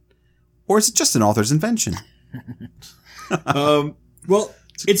weapon? Or is it just an author's invention? Well,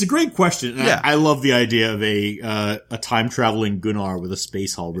 it's a great question. Yeah. I love the idea of a time-traveling Gunnar with a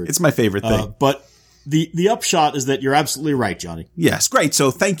space halberd. It's my favorite thing. But the upshot is that you're absolutely right, Johnny. Yes, great.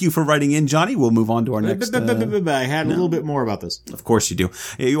 So thank you for writing in, Johnny. We'll move on to our next... I had a little bit more about this. Of course you do.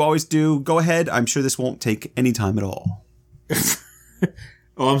 You always do. Go ahead. I'm sure this won't take any time at all.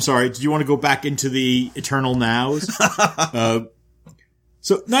 Oh, I'm sorry. Do you want to go back into the eternal nows?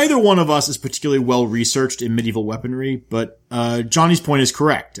 So neither one of us is particularly well researched in medieval weaponry, but Johnny's point is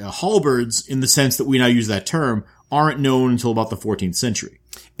correct. Halberds, in the sense that we now use that term, aren't known until about the 14th century.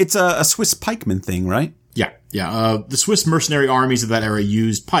 It's a Swiss pikeman thing, right? Yeah. The Swiss mercenary armies of that era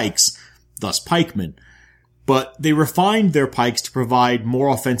used pikes, thus pikemen. But they refined their pikes to provide more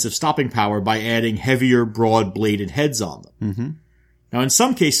offensive stopping power by adding heavier, broad-bladed heads on them. Mm-hmm. Now, in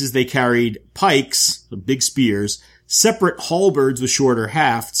some cases, they carried pikes, the big spears, separate halberds with shorter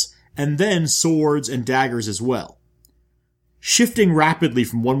hafts, and then swords and daggers as well. Shifting rapidly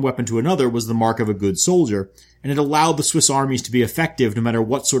from one weapon to another was the mark of a good soldier, and it allowed the Swiss armies to be effective no matter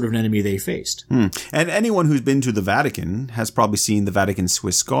what sort of an enemy they faced. And anyone who's been to the Vatican has probably seen the Vatican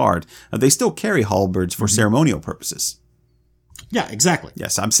Swiss Guard. They still carry halberds for ceremonial purposes. Yeah, exactly.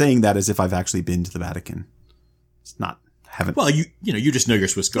 Yes, I'm saying that as if I've actually been to the Vatican. It's not, haven't. Well, you just know your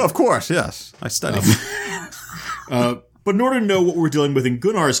Swiss Guard. Oh, of course, yes. I studied. But in order to know what we're dealing with in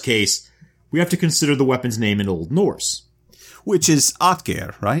Gunnar's case, we have to consider the weapon's name in Old Norse. Which is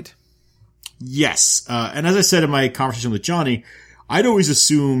Atgeir, right? Yes. And as I said in my conversation with Johnny, I'd always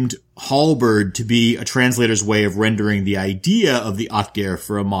assumed halberd to be a translator's way of rendering the idea of the Atgeir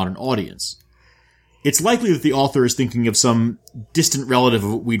for a modern audience. It's likely that the author is thinking of some distant relative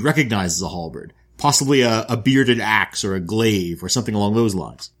of what we'd recognize as a halberd, possibly a bearded axe or a glaive or something along those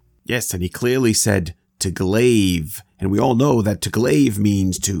lines. Yes, and he clearly said to glaive, and we all know that to glaive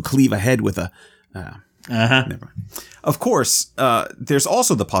means to cleave a head with a... Never mind. Of course, there's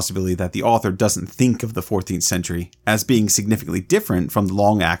also the possibility that the author doesn't think of the 14th century as being significantly different from the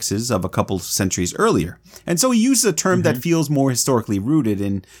long axes of a couple of centuries earlier. And so he uses a term that feels more historically rooted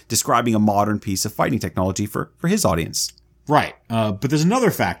in describing a modern piece of fighting technology for his audience. Right. But there's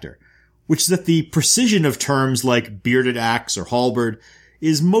another factor, which is that the precision of terms like bearded axe or halberd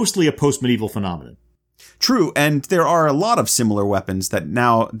is mostly a post-medieval phenomenon. True, and there are a lot of similar weapons that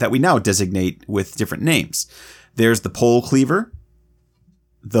we now designate with different names. There's the pole cleaver,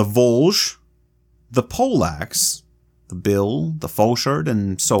 the volge, the poleaxe, the bill, the fauchard,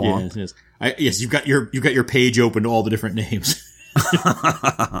 and so on. Yes. Yes, you've got your page open to all the different names.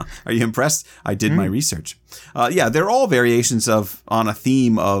 Are you impressed? I did my research. They're all variations on a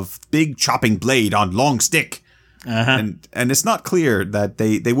theme of big chopping blade on long stick. And it's not clear that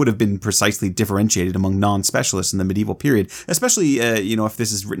they would have been precisely differentiated among non-specialists in the medieval period, especially, if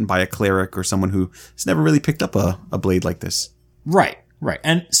this is written by a cleric or someone who has never really picked up a blade like this. Right.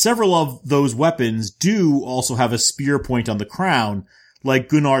 And several of those weapons do also have a spear point on the crown, like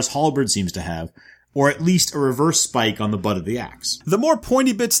Gunnar's halberd seems to have, or at least a reverse spike on the butt of the axe. The more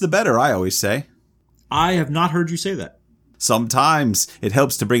pointy bits, the better, I always say. I have not heard you say that. Sometimes it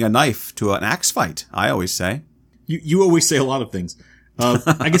helps to bring a knife to an axe fight, I always say. You always say a lot of things.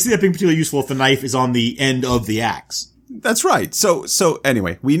 I can see that being particularly useful if the knife is on the end of the axe. That's right. So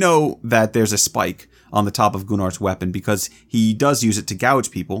anyway, we know that there's a spike on the top of Gunnar's weapon because he does use it to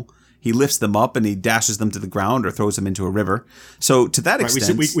gouge people. He lifts them up and he dashes them to the ground or throws them into a river. So to that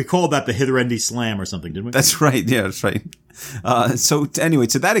extent... We called that the Hitherendi Slam or something, didn't we? That's right. Yeah, that's right. Anyway,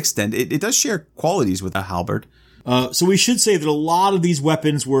 to that extent, it does share qualities with a halberd. So we should say that a lot of these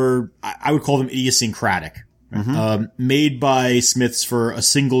weapons were, I would call them idiosyncratic. Made by smiths for a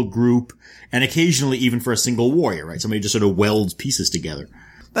single group and occasionally even for a single warrior, right? Somebody just sort of welds pieces together.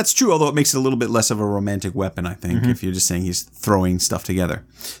 That's true, although it makes it a little bit less of a romantic weapon, I think, if you're just saying he's throwing stuff together.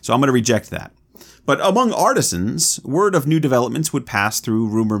 So I'm going to reject that. But among artisans, word of new developments would pass through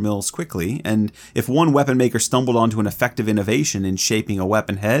rumor mills quickly, and if one weapon maker stumbled onto an effective innovation in shaping a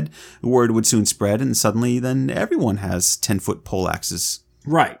weapon head, the word would soon spread, and suddenly then everyone has 10-foot poleaxes.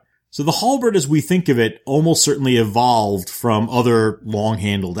 Right. So the halberd, as we think of it, almost certainly evolved from other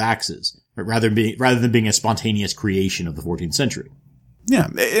long-handled axes, rather than being a spontaneous creation of the 14th century. Yeah,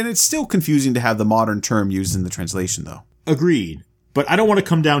 and it's still confusing to have the modern term used in the translation, though. Agreed. But I don't want to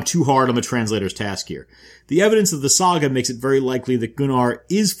come down too hard on the translator's task here. The evidence of the saga makes it very likely that Gunnar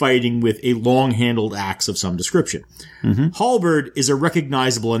is fighting with a long-handled axe of some description. Halberd is a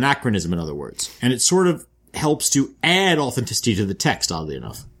recognizable anachronism, in other words, and it sort of helps to add authenticity to the text, oddly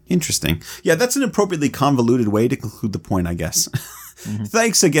enough. Interesting. Yeah, that's an appropriately convoluted way to conclude the point, I guess.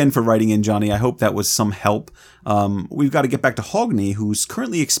 Thanks again for writing in, Johnny. I hope that was some help. We've got to get back to Hogni, who's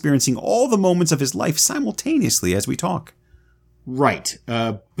currently experiencing all the moments of his life simultaneously as we talk. Right.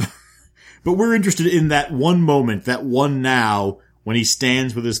 But we're interested in that one moment, that one now, when he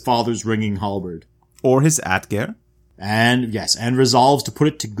stands with his father's ringing halberd. Or his Atger. And resolves to put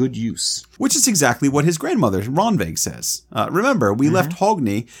it to good use. Which is exactly what his grandmother, Ronveig, says. Remember, we left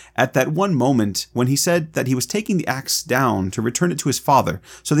Hogni at that one moment when he said that he was taking the axe down to return it to his father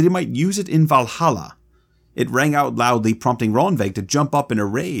so that he might use it in Valhalla. It rang out loudly, prompting Ronveig to jump up in a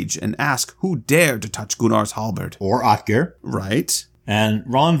rage and ask who dared to touch Gunnar's halberd. Or Atger. Right. And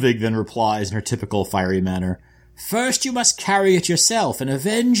Ronveig then replies in her typical fiery manner, "First you must carry it yourself and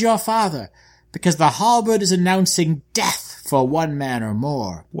avenge your father, because the halberd is announcing death for one man or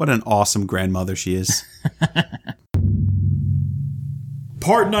more." What an awesome grandmother she is.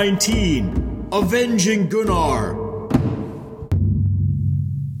 Part 19. Avenging Gunnar.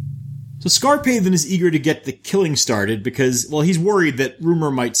 So Skarphéðin is eager to get the killing started because, well, he's worried that rumor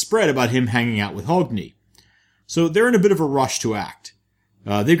might spread about him hanging out with Hogni. So they're in a bit of a rush to act.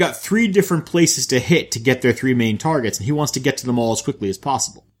 They've got 3 different places to hit to get their 3 main targets, and he wants to get to them all as quickly as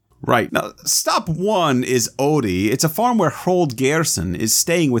possible. Right. Now, stop 1 is Oddi. It's a farm where Hrolld Gerson is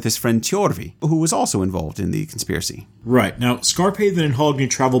staying with his friend Tjorvi, who was also involved in the conspiracy. Right. Now, Skarphéðin and Hogni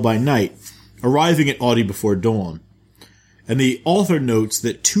travel by night, arriving at Oddi before dawn. And the author notes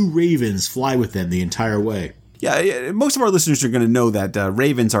that 2 ravens fly with them the entire way. Yeah, most of our listeners are going to know that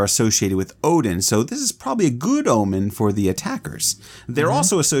ravens are associated with Odin, so this is probably a good omen for the attackers. They're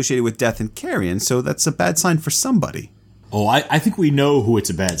also associated with death and carrion, so that's a bad sign for somebody. Oh, I think we know who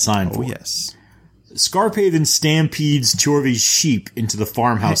it's a bad sign for. Oh, yes. Skarphéðin stampedes Tjorvi's sheep into the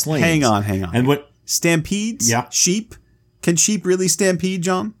farmhouse lanes. Hang on. And what? Stampedes? Yeah. Sheep? Can sheep really stampede,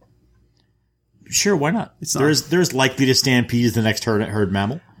 John? Sure, why not? There's likely to stampede the next herd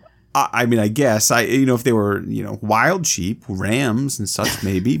mammal. I mean, I guess if they were, wild sheep, rams and such,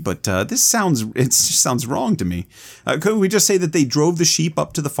 maybe. But it just sounds wrong to me. Could we just say that they drove the sheep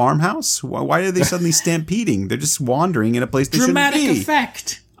up to the farmhouse? Why are they suddenly stampeding? They're just wandering in a place they shouldn't be. Dramatic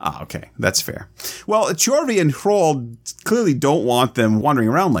effect. Ah, okay, that's fair. Well, Tjorvi and Hrolld clearly don't want them wandering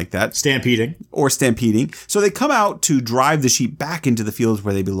around like that, stampeding, so they come out to drive the sheep back into the fields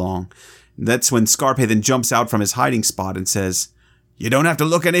where they belong. That's when Skarphéðin jumps out from his hiding spot and says, "You don't have to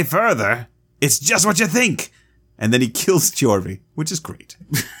look any further. It's just what you think." And then he kills Tjorvi, which is great.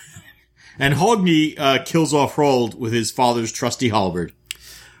 And Hogni kills off Hrolld with his father's trusty halberd.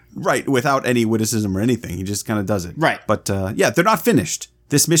 Right, without any witticism or anything. He just kind of does it. Right. But, they're not finished.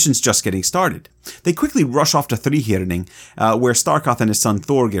 This mission's just getting started. They quickly rush off to Thrihirning, where Starkoth and his son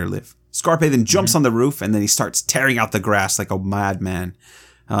Thorgeir live. Skarphéðin jumps on the roof, and then he starts tearing out the grass like a madman.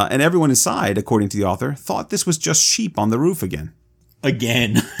 And everyone inside, according to the author, thought this was just sheep on the roof again.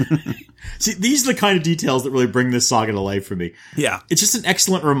 See, these are the kind of details that really bring this saga to life for me. Yeah. It's just an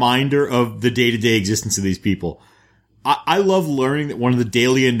excellent reminder of the day-to-day existence of these people. I love learning that one of the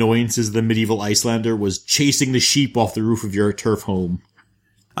daily annoyances of the medieval Icelander was chasing the sheep off the roof of your turf home.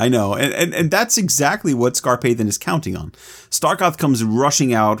 I know, and that's exactly what Skarphéðin is counting on. Starkoth comes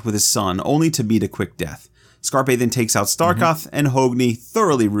rushing out with his son, only to meet a quick death. Skarphéðin takes out Starkoth, and Hogni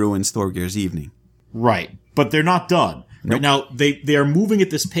thoroughly ruins Thorgeir's evening. Right, but they're not done. Nope. Right now, they are moving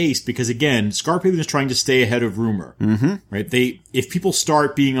at this pace because, again, Skarphéðin is trying to stay ahead of rumor. Mm-hmm. Right? If people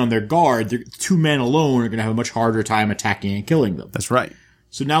start being on their guard, 2 men alone are going to have a much harder time attacking and killing them. That's right.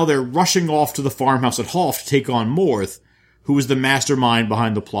 So now they're rushing off to the farmhouse at Hoff to take on Morth, who is the mastermind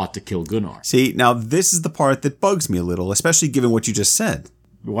behind the plot to kill Gunnar. See, now this is the part that bugs me a little, especially given what you just said.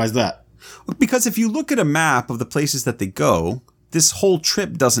 Why is that? Because if you look at a map of the places that they go, this whole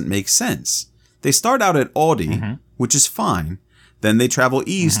trip doesn't make sense. They start out at Oddi, which is fine. Then they travel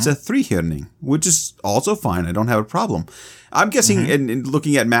east to Thrihirning, which is also fine. I don't have a problem. I'm guessing, and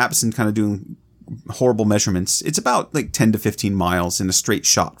looking at maps and kind of doing horrible measurements, it's about like 10 to 15 miles in a straight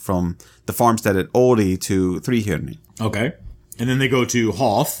shot from the farmstead at Oddi to Thrihirning. Okay. And then they go to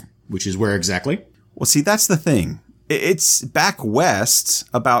Hoff, which is where exactly? Well, see, that's the thing. It's back west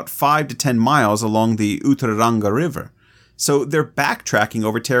about 5 to 10 miles along the Utraranga River. So they're backtracking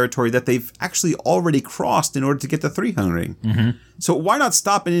over territory that they've actually already crossed in order to get to Thrihirning. So why not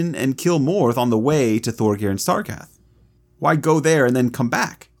stop in and kill Morth on the way to Thorgeir and Starkath? Why go there and then come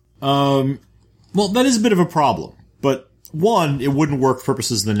back? Well, that is a bit of a problem. But one, it wouldn't work for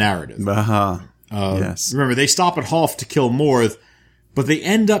purposes of the narrative. Yes. Remember, they stop at Hoff to kill Morth, but they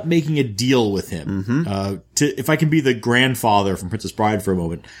end up making a deal with him. If I can be the grandfather from Princess Bride for a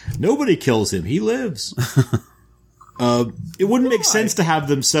moment, nobody kills him. He lives. It wouldn't make sense to have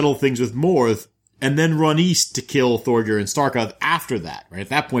them settle things with Morth and then run east to kill Thorgeir and Starkoth after that, right? At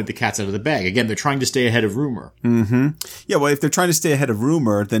that point, the cat's out of the bag. Again, they're trying to stay ahead of rumor. Yeah, well, if they're trying to stay ahead of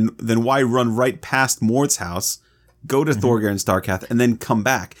rumor, then why run right past Morth's house, go to Thorgeir and Starkath, and then come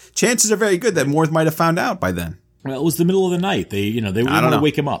back? Chances are very good that Morth might have found out by then. Well, it was the middle of the night. They wouldn't want to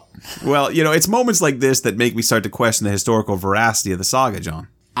wake him up. Well, it's moments like this that make me start to question the historical veracity of the saga, John.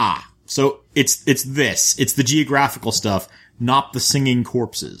 So it's this. It's the geographical stuff, not the singing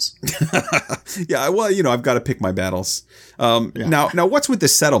corpses. Yeah, well, I've got to pick my battles. Now, what's with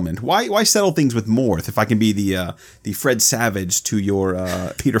this settlement? Why settle things with Morth if I can be the Fred Savage to your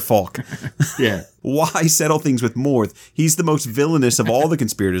Peter Falk? Yeah. Why settle things with Morth? He's the most villainous of all the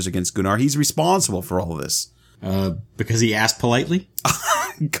conspirators against Gunnar. He's responsible for all this. Because he asked politely?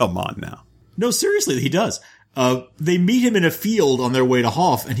 Come on now. No, seriously, he does. They meet him in a field on their way to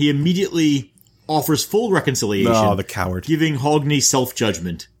Hoff, and he immediately offers full reconciliation. Oh, the coward. Giving Hogni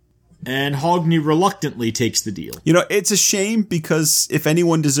self-judgment. And Hogni reluctantly takes the deal. It's a shame because if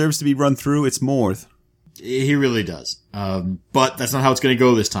anyone deserves to be run through, it's Morth. He really does. But that's not how it's going to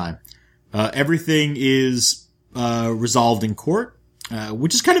go this time. Everything is resolved in court,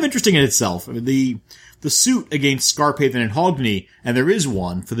 which is kind of interesting in itself. I mean, the suit against Skarphéðin and Hogni, and there is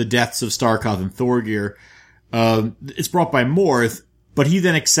one for the deaths of Starkov and Thorgir, it's brought by Morth, but he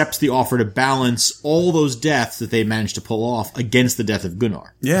then accepts the offer to balance all those deaths that they managed to pull off against the death of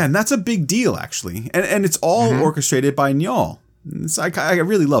Gunnar. Yeah, and that's a big deal, actually. And it's all orchestrated by Njal. I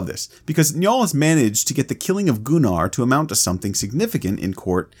really love this, because Njal has managed to get the killing of Gunnar to amount to something significant in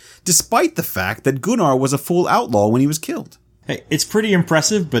court, despite the fact that Gunnar was a full outlaw when he was killed. Hey, it's pretty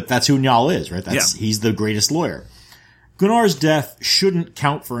impressive, but that's who Njal is, right? He's the greatest lawyer. Gunnar's death shouldn't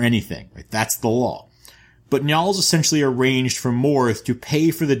count for anything, right? That's the law. But Njal's essentially arranged for Morth to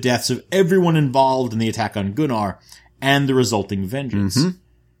pay for the deaths of everyone involved in the attack on Gunnar and the resulting vengeance.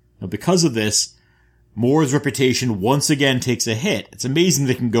 Now, because of this, Morth's reputation once again takes a hit. It's amazing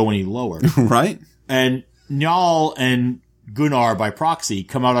they can go any lower. Right? And Njal and Gunnar, by proxy,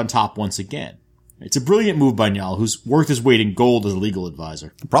 come out on top once again. It's a brilliant move by Njal, who's worth his weight in gold as a legal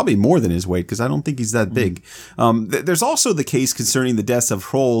advisor. Probably more than his weight, because I don't think he's that big. There's also the case concerning the deaths of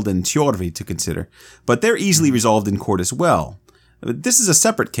Hrold and Tjorvi to consider, but they're easily resolved in court as well. This is a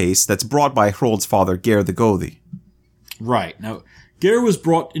separate case that's brought by Hrold's father, Geir the Gothi. Right. Now, Geir was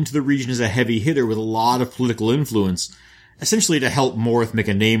brought into the region as a heavy hitter with a lot of political influence, essentially to help Morth make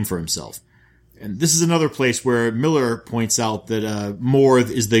a name for himself. And this is another place where Miller points out that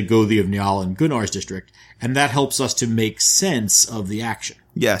Morth is the Gothi of Njal and Gunnar's district, and that helps us to make sense of the action.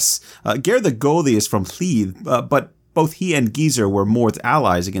 Yes. Geir the Gothi is from Hlíð, but both he and Gizur were Morth's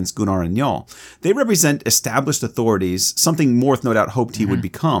allies against Gunnar and Njal. They represent established authorities, something Morth no doubt hoped he would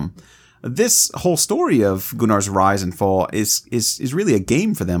become. This whole story of Gunnar's rise and fall is really a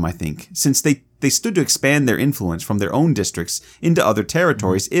game for them, I think, since they stood to expand their influence from their own districts into other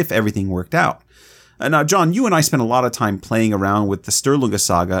territories if everything worked out. Now, John, you and I spent a lot of time playing around with the Sturlunga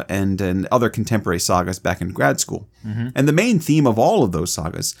saga and other contemporary sagas back in grad school. And the main theme of all of those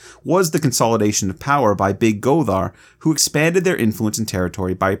sagas was the consolidation of power by Big Gothar, who expanded their influence and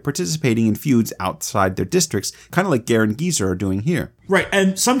territory by participating in feuds outside their districts, kind of like Geir and Gizur are doing here. Right,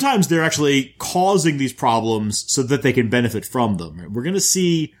 and sometimes they're actually causing these problems so that they can benefit from them. We're going to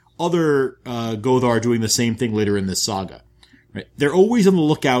see other Gothar doing the same thing later in this saga. Right. They're always on the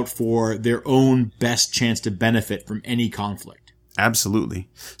lookout for their own best chance to benefit from any conflict. Absolutely.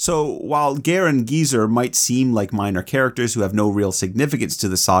 So while Geir and Gizur might seem like minor characters who have no real significance to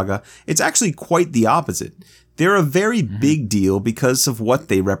the saga, it's actually quite the opposite. They're a very big deal because of what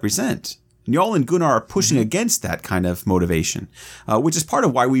they represent. Njal and Gunnar are pushing against that kind of motivation, which is part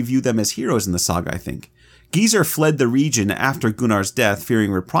of why we view them as heroes in the saga, I think. Gizur fled the region after Gunnar's death, fearing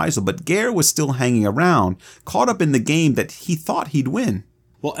reprisal, but Geir was still hanging around, caught up in the game that he thought he'd win.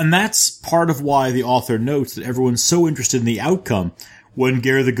 Well, and that's part of why the author notes that everyone's so interested in the outcome when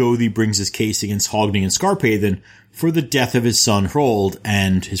Geir the Gothi brings his case against Hogni and Skarphéðin for the death of his son Hrold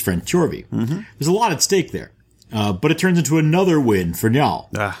and his friend Tjorvi. There's a lot at stake there, but it turns into another win for Njal.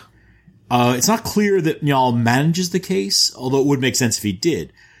 It's not clear that Njal manages the case, although it would make sense if he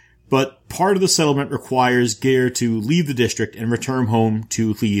did. But part of the settlement requires Geir to leave the district and return home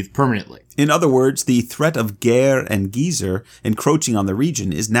to Hlíð permanently. In other words, the threat of Geir and Gizur encroaching on the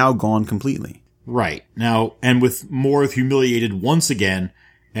region is now gone completely. Right. Now, and with Morth humiliated once again,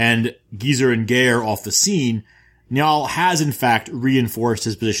 and Gizur and Geir off the scene, Njal has in fact reinforced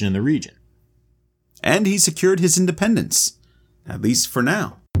his position in the region. And he secured his independence. At least for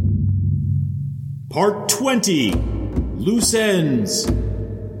now. Part 20. Loose Ends.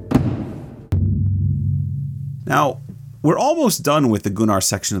 Now, we're almost done with the Gunnar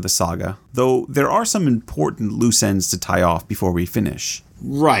section of the saga, though there are some important loose ends to tie off before we finish.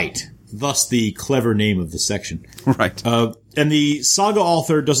 Right. Thus the clever name of the section. Right. And the saga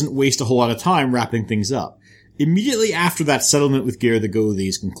author doesn't waste a whole lot of time wrapping things up. immediately after that settlement with Geir the Gothi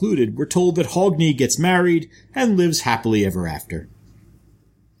is concluded, we're told that Hogni gets married and lives happily ever after.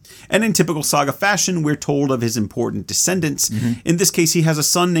 And in typical saga fashion, we're told of his important descendants. In this case, he has a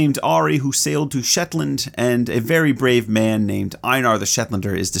son named Ari who sailed to Shetland, and a very brave man named Einar the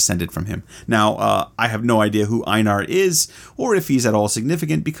Shetlander is descended from him. Now, I have no idea who Einar is, or if he's at all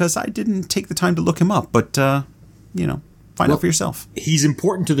significant, because I didn't take the time to look him up, but, find out for yourself. He's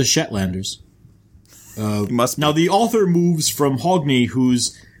important to the Shetlanders. He must be. Now, the author moves from Hogni,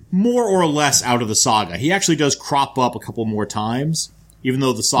 who's more or less out of the saga. He actually does crop up a couple more times. Even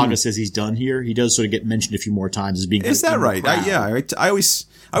though the saga says he's done here, he does sort of get mentioned a few more times as being... Is that right? I always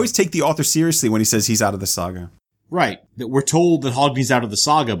take the author seriously when he says he's out of the saga. Right. That we're told that Hogni's out of the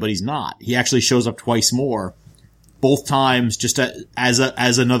saga, but he's not. He actually shows up twice more. Both times just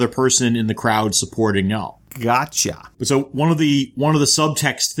as another person in the crowd supporting Njal. Gotcha. But so one of the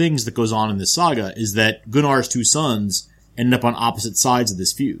subtext things that goes on in this saga is that Gunnar's two sons end up on opposite sides of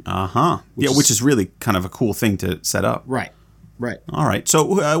this feud. Which is really kind of a cool thing to set up. Right. Right. All right.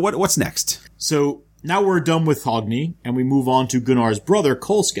 So what's next? So now we're done with Hogni, and we move on to Gunnar's brother,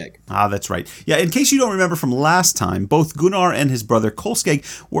 Kolskegg. Ah, that's right. Yeah, in case you don't remember from last time, both Gunnar and his brother Kolskegg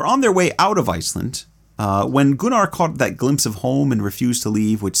were on their way out of Iceland when Gunnar caught that glimpse of home and refused to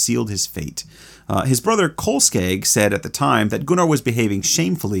leave, which sealed his fate. His brother Kolskegg said at the time that Gunnar was behaving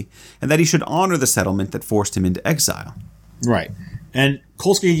shamefully and that he should honor the settlement that forced him into exile. Right. And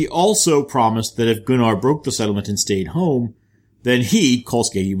Kolskegg also promised that if Gunnar broke the settlement and stayed home, then he,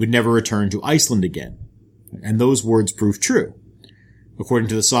 Kolskegg, would never return to Iceland again. And those words proved true. According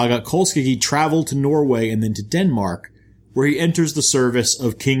to the saga, Kolskegg traveled to Norway and then to Denmark, where he enters the service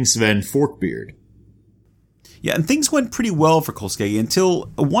of King Sven Forkbeard. Yeah, and things went pretty well for Kolskegg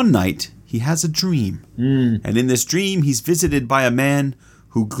until one night he has a dream. And in this dream, he's visited by a man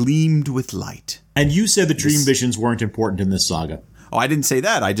who gleamed with light. And you said the dream visions weren't important in this saga. Oh, I didn't say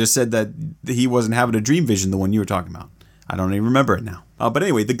that. I just said that he wasn't having a dream vision, the one you were talking about. I don't even remember it now. But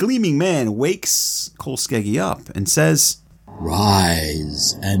anyway, the gleaming man wakes Kolskegg up and says,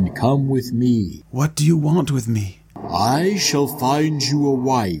 "Rise and come with me. What do you want with me? I shall find you a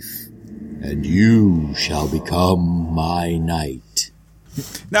wife, and you shall become my knight."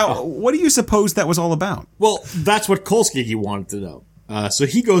 Now, what do you suppose that was all about? Well, that's what Kolskegg wanted to know. So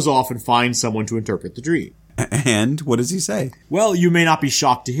he goes off and finds someone to interpret the dream. And what does he say? Well, you may not be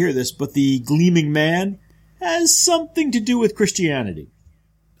shocked to hear this, but the gleaming man has something to do with Christianity.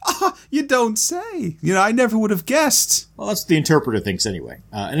 You don't say. I never would have guessed. Well, that's what the interpreter thinks anyway.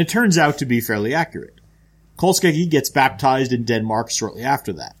 And it turns out to be fairly accurate. Kolskegg gets baptized in Denmark shortly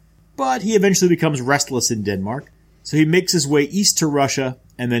after that. But he eventually becomes restless in Denmark, so he makes his way east to Russia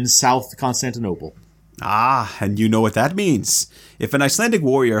and then south to Constantinople. And you know what that means. If an Icelandic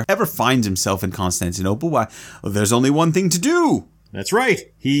warrior ever finds himself in Constantinople, well, there's only one thing to do. That's right.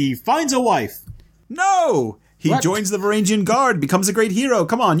 He finds a wife. No! He joins the Varangian Guard, becomes a great hero.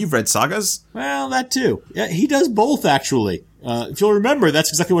 Come on, you've read sagas. Well, that too. Yeah, he does both, actually. If you'll remember, that's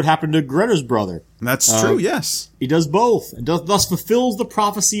exactly what happened to Grettir's brother. That's true, yes. He does both, and thus fulfills the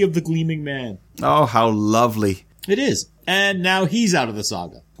prophecy of the Gleaming Man. Oh, how lovely. It is. And now he's out of the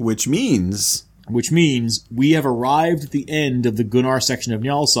saga. Which means we have arrived at the end of the Gunnar section of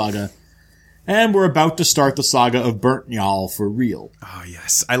Njal saga, and we're about to start the saga of Burnt Njal for real. Oh,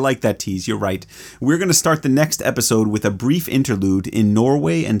 yes. I like that tease. You're right. We're going to start the next episode with a brief interlude in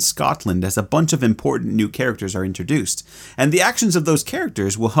Norway and Scotland as a bunch of important new characters are introduced. And the actions of those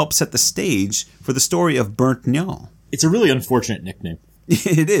characters will help set the stage for the story of Burnt Njal. It's a really unfortunate nickname.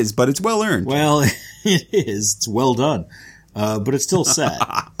 It is, but it's well earned. Well, it is. It's well done. But it's still sad.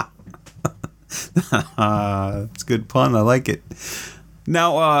 It's a good pun. I like it.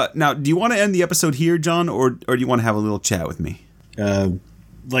 Now, do you want to end the episode here, John, or do you want to have a little chat with me?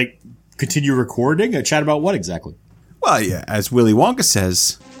 Continue recording? A chat about what exactly? Well, yeah, as Willy Wonka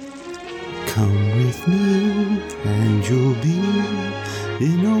says, "Come with me, and you'll be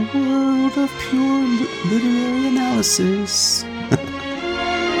in a world of pure literary analysis."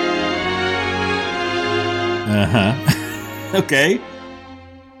 Okay.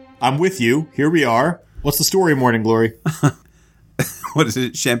 I'm with you. Here we are. What's the story, Morning Glory? What is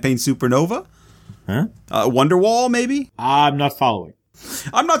it? Champagne Supernova? Huh? Wonderwall, maybe? I'm not following.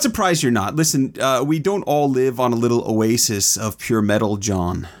 I'm not surprised you're not. Listen, we don't all live on a little oasis of pure metal,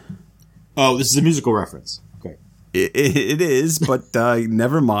 John. Oh, this is a musical reference. Okay. It is, but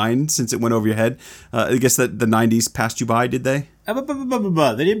never mind, since it went over your head. I guess that the 90s passed you by, did they?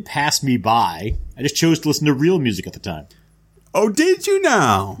 They didn't pass me by. I just chose to listen to real music at the time. Oh, did you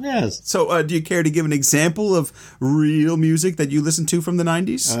now? Yes. So, do you care to give an example of real music that you listened to from the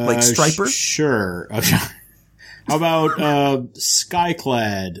 90s? Like Stryper? Sure. How about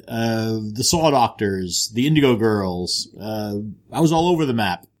Skyclad, the Saw Doctors, the Indigo Girls? I was all over the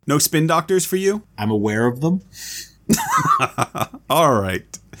map. No spin doctors for you? I'm aware of them. All right.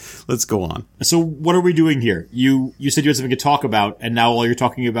 Let's go on. So what are we doing here? You said you had something to talk about, and now all you're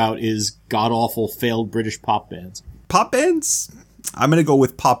talking about is god-awful failed British pop bands. Pop bands? I'm going to go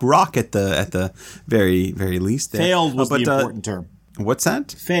with pop rock at the very, very least. There. Failed was the important term. What's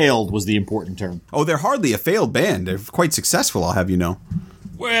that? Failed was the important term. Oh, they're hardly a failed band. They're quite successful, I'll have you know.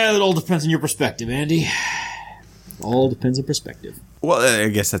 Well, it all depends on your perspective, Andy. All depends on perspective. Well, I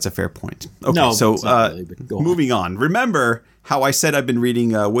guess that's a fair point. Okay, no, so really, moving on. Remember how I said I've been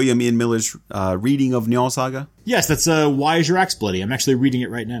reading William Ian Miller's reading of Njal Saga? Yes, that's Why Is Your Axe Bloody? I'm actually reading it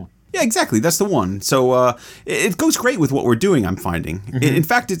right now. Yeah, exactly. That's the one. So it goes great with what we're doing, I'm finding. Mm-hmm. In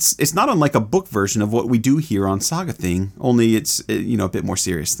fact, it's not unlike a book version of what we do here on Saga Thing, only it's a bit more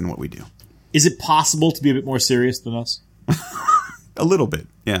serious than what we do. Is it possible to be a bit more serious than us? A little bit,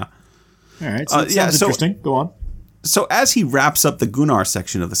 yeah. All right, so that sounds interesting. Go on. So as he wraps up the Gunnar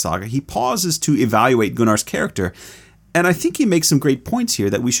section of the saga, he pauses to evaluate Gunnar's character, and I think he makes some great points here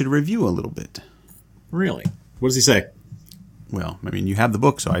that we should review a little bit. Really? What does he say? Well, I mean, you have the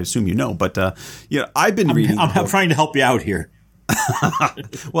book, so I assume you know, but I've been reading the book. I'm trying to help you out here.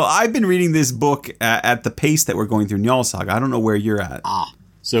 Well, I've been reading this book at the pace that we're going through Njal Saga. I don't know where you're at.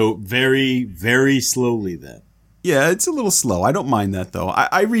 So very, very slowly then. Yeah, it's a little slow. I don't mind that, though.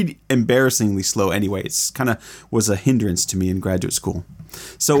 I read embarrassingly slow anyway. It's kind of was a hindrance to me in graduate school.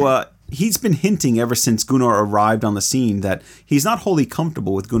 So he's been hinting ever since Gunnar arrived on the scene that he's not wholly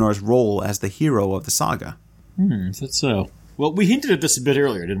comfortable with Gunnar's role as the hero of the saga. Is that so? Well, we hinted at this a bit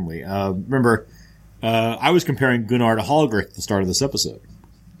earlier, didn't we? Remember, I was comparing Gunnar to Hallgrim at the start of this episode.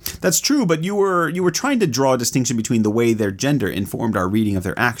 That's true, but you were trying to draw a distinction between the way their gender informed our reading of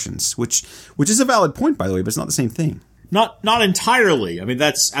their actions, which is a valid point, by the way, but it's not the same thing. Not entirely. I mean,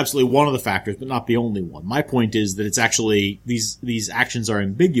 that's absolutely one of the factors, but not the only one. My point is that it's actually these actions are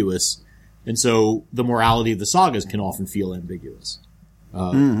ambiguous, and so the morality of the sagas can often feel ambiguous.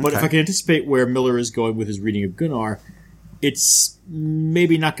 But if I can anticipate where Miller is going with his reading of Gunnar, it's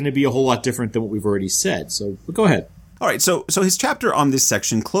maybe not going to be a whole lot different than what we've already said. So, but go ahead. All right, so his chapter on this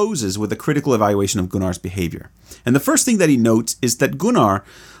section closes with a critical evaluation of Gunnar's behavior. And the first thing that he notes is that Gunnar,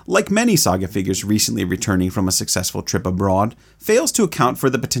 like many saga figures recently returning from a successful trip abroad, fails to account for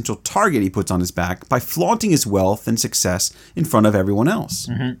the potential target he puts on his back by flaunting his wealth and success in front of everyone else.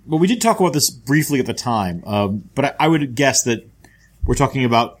 Mm-hmm. Well, we did talk about this briefly at the time, but I would guess that we're talking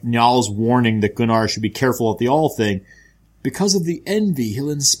about Njal's warning that Gunnar should be careful at the all thing because of the envy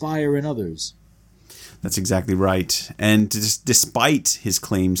he'll inspire in others. That's exactly right. And despite his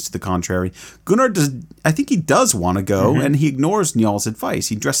claims to the contrary, Gunnar I think he does want to go, and he ignores Njal's advice.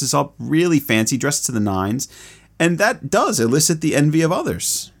 He dresses up really fancy, dressed to the nines, and that does elicit the envy of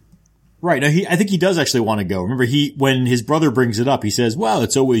others. Right. Now, I think he does actually want to go. Remember, when his brother brings it up, he says, well,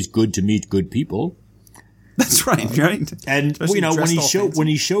 it's always good to meet good people. That's right, right? And, when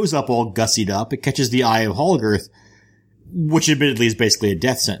he shows up all gussied up, it catches the eye of Hallgrim, which admittedly is basically a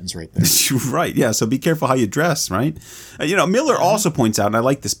death sentence right there. Right, yeah, so be careful how you dress, right? Miller also points out, and I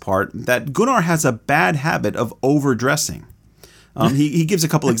like this part, that Gunnar has a bad habit of overdressing. He gives a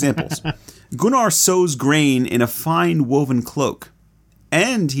couple examples. Gunnar sews grain in a fine woven cloak,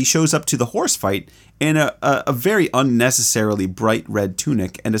 and he shows up to the horse fight in a very unnecessarily bright red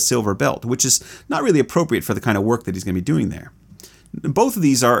tunic and a silver belt, which is not really appropriate for the kind of work that he's going to be doing there. Both of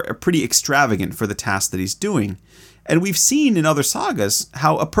these are pretty extravagant for the task that he's doing. And we've seen in other sagas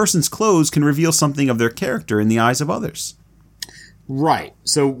how a person's clothes can reveal something of their character in the eyes of others. Right.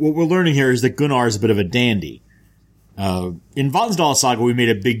 So what we're learning here is that Gunnar is a bit of a dandy. In Vatnsdal Saga, we made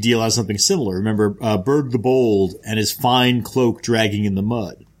a big deal out of something similar. Remember Berg the Bold and his fine cloak dragging in the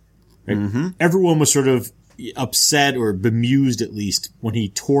mud. Right? Mm-hmm. Everyone was sort of upset or bemused, at least, when he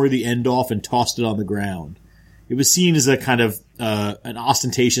tore the end off and tossed it on the ground. It was seen as a kind of an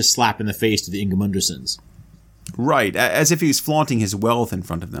ostentatious slap in the face to the Ingemundersons. Right, as if he was flaunting his wealth in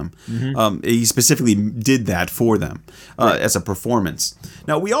front of them. Mm-hmm. He specifically did that for them as a performance.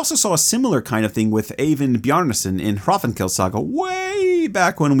 Now, we also saw a similar kind of thing with Eyvind Bjarnason in Hrafnkel Saga way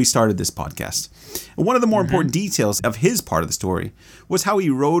back when we started this podcast. One of the more important details of his part of the story was how he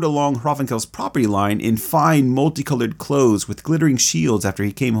rode along Hrafnkel's property line in fine, multicolored clothes with glittering shields after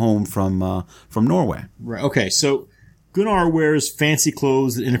he came home from Norway. Right. Okay, so Gunnar wears fancy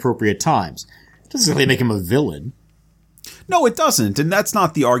clothes at inappropriate times. Doesn't really make him a villain. No, it doesn't, and that's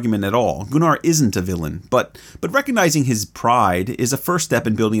not the argument at all. Gunnar isn't a villain, but recognizing his pride is a first step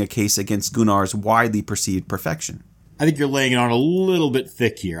in building a case against Gunnar's widely perceived perfection. I think you're laying it on a little bit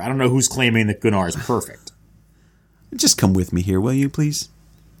thick here. I don't know who's claiming that Gunnar is perfect. Just come with me here, will you, please?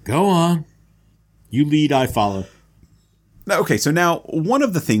 Go on. You lead, I follow. Okay, so now, one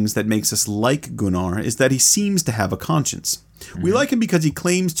of the things that makes us like Gunnar is that he seems to have a conscience. We like him because he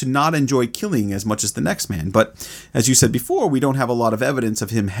claims to not enjoy killing as much as the next man, but as you said before, we don't have a lot of evidence of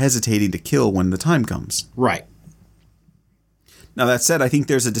him hesitating to kill when the time comes. Right. Now, that said, I think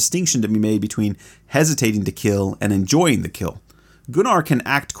there's a distinction to be made between hesitating to kill and enjoying the kill. Gunnar can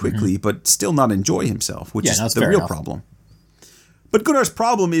act quickly, but still not enjoy himself, which is the real problem. But Gunnar's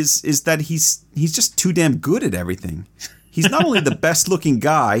problem is that he's just too damn good at everything. He's not only the best-looking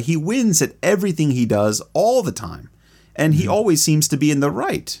guy, he wins at everything he does all the time. And he always seems to be in the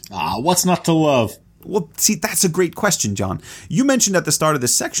right. What's not to love? Well, see, that's a great question, John. You mentioned at the start of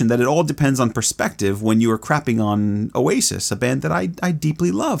this section that it all depends on perspective when you were crapping on Oasis, a band that I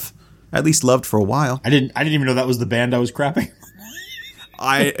deeply love. At least loved for a while. I didn't even know that was the band I was crapping.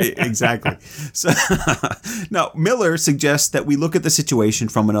 Exactly. So now, Miller suggests that we look at the situation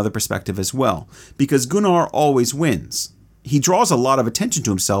from another perspective as well, because Gunnar always wins. He draws a lot of attention to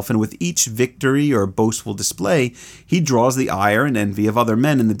himself, and with each victory or boastful display, he draws the ire and envy of other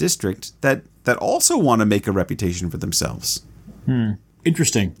men in the district that also want to make a reputation for themselves.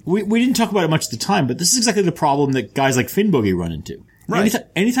 Interesting. We didn't talk about it much at the time, but this is exactly the problem that guys like Finnbogey run into. Right.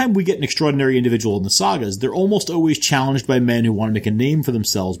 Anytime we get an extraordinary individual in the sagas, they're almost always challenged by men who want to make a name for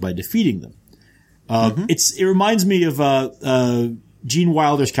themselves by defeating them. It reminds me of Gene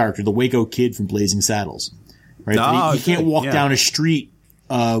Wilder's character, the Waco Kid from Blazing Saddles. Right? He can't walk down a street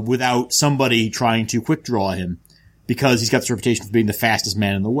without somebody trying to quick draw him because he's got this reputation for being the fastest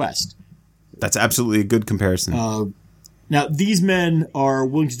man in the West. That's absolutely a good comparison. Now, these men are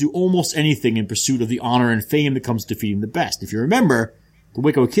willing to do almost anything in pursuit of the honor and fame that comes to defeating the best. If you remember, the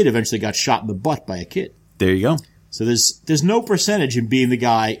Waco Kid eventually got shot in the butt by a kid. There you go. So there's no percentage in being the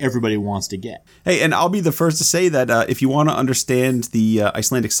guy everybody wants to get. Hey, and I'll be the first to say that if you want to understand the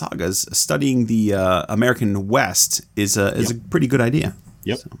Icelandic sagas, studying the American West is a pretty good idea.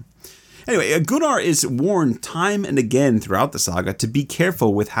 Yep. So. Anyway, Gunnar is warned time and again throughout the saga to be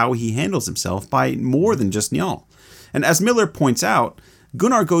careful with how he handles himself by more than just Njal. And as Miller points out,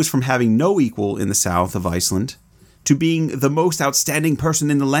 Gunnar goes from having no equal in the south of Iceland to being the most outstanding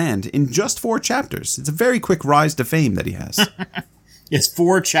person in the land in just 4 chapters. It's a very quick rise to fame that he has. Yes,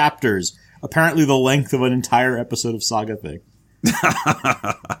 4 chapters. Apparently the length of an entire episode of Saga Thing.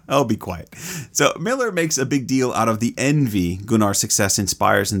 I'll be quiet. So Miller makes a big deal out of the envy Gunnar's success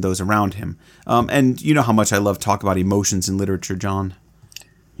inspires in those around him. And you know how much I love talk about emotions in literature, John.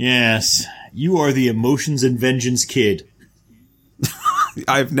 Yes, you are the emotions and vengeance kid.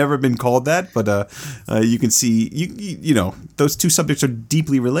 I've never been called that, but you can see, you know, those two subjects are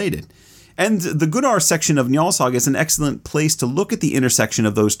deeply related. And the Gunnar section of Njal Saga is an excellent place to look at the intersection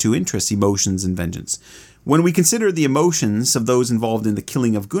of those two interests, emotions and vengeance. When we consider the emotions of those involved in the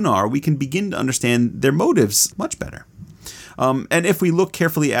killing of Gunnar, we can begin to understand their motives much better. And if we look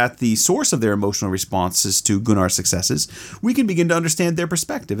carefully at the source of their emotional responses to Gunnar's successes, we can begin to understand their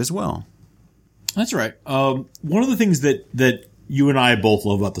perspective as well. That's right. One of the things that you and I both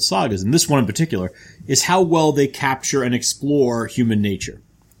love about the sagas, and this one in particular, is how well they capture and explore human nature.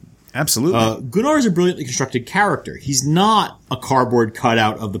 Absolutely. Gunnar is a brilliantly constructed character. He's not a cardboard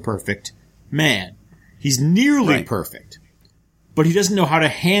cutout of the perfect man. He's nearly perfect, but he doesn't know how to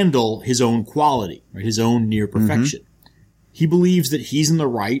handle his own quality, right? His own near perfection. He believes that he's in the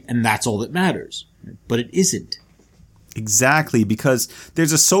right, and that's all that matters. But it isn't. Exactly, because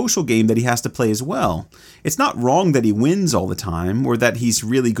there's a social game that he has to play as well. It's not wrong that he wins all the time, or that he's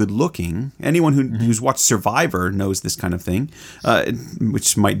really good looking. Anyone who's watched Survivor knows this kind of thing,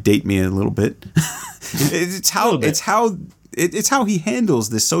 which might date me a little bit. It's how he handles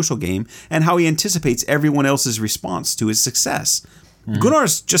this social game and how he anticipates everyone else's response to his success.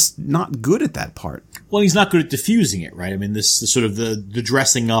 Gunnar's just not good at that part. Well, he's not good at diffusing it, right? I mean, this sort of the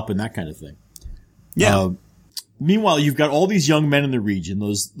dressing up and that kind of thing. Yeah. Meanwhile, you've got all these young men in the region,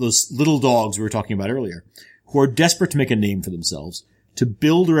 those little dogs we were talking about earlier, who are desperate to make a name for themselves, to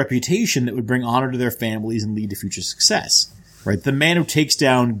build a reputation that would bring honor to their families and lead to future success. Right? The man who takes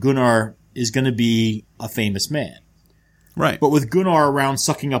down Gunnar is going to be a famous man. Right. But with Gunnar around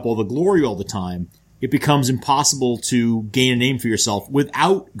sucking up all the glory all the time, it becomes impossible to gain a name for yourself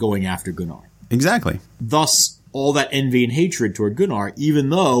without going after Gunnar. Exactly. Thus, all that envy and hatred toward Gunnar,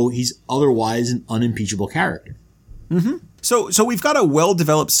 even though he's otherwise an unimpeachable character. Mm-hmm. So we've got a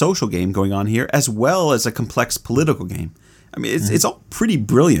well-developed social game going on here, as well as a complex political game. I mean, it's all pretty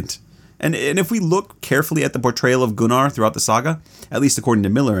brilliant. And if we look carefully at the portrayal of Gunnar throughout the saga, at least according to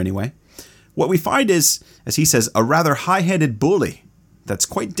Miller anyway, what we find is, as he says, a rather high-headed bully. that's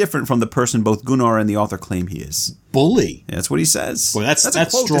quite different from the person both Gunnar and the author claim he is. Bully. Yeah, that's what he says. Boy, that's a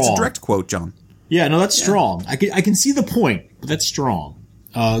quote. strong. It's a direct quote, John. Yeah, no, that's strong. I can see the point, but that's strong.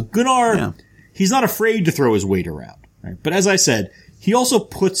 Gunnar, he's not afraid to throw his weight around. Right? But as I said, he also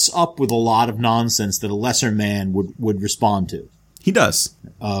puts up with a lot of nonsense that a lesser man would respond to. He does.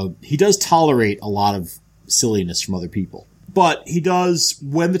 He does tolerate a lot of silliness from other people. But he does,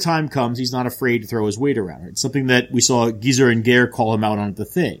 when the time comes, he's not afraid to throw his weight around. It's something that we saw Geezer and Gare call him out on at the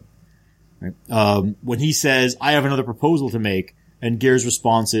Thing. Right? When he says, I have another proposal to make, and Gare's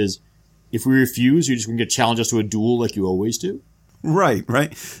response is, if we refuse, you're just going to challenge us to a duel like you always do? Right.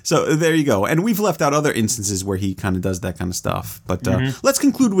 So there you go. And we've left out other instances where he kind of does that kind of stuff. But let's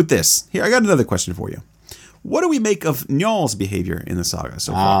conclude with this. Here, I got another question for you. What do we make of Njaal's behavior in the saga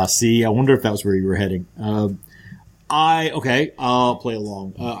so far? See, I wonder if that was where you were heading. I'll play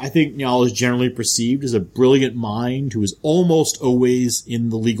along. I think Njaal is generally perceived as a brilliant mind who is almost always in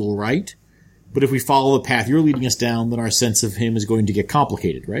the legal right. But if we follow the path you're leading us down, then our sense of him is going to get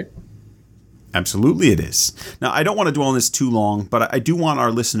complicated, right? Absolutely it is. Now, I don't want to dwell on this too long, but I do want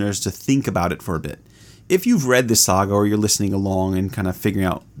our listeners to think about it for a bit. If you've read this saga or you're listening along and kind of figuring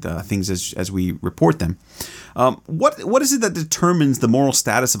out the things as we report them, what is it that determines the moral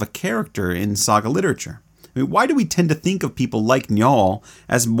status of a character in saga literature? I mean, why do we tend to think of people like Njaal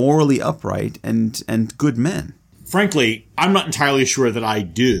as morally upright and good men? Frankly, I'm not entirely sure that I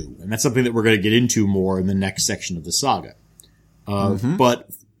do, and that's something that we're going to get into more in the next section of the saga. But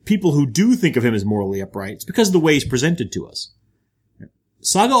people who do think of him as morally upright, it's because of the way he's presented to us.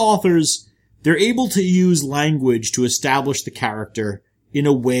 Saga authors, they're able to use language to establish the character in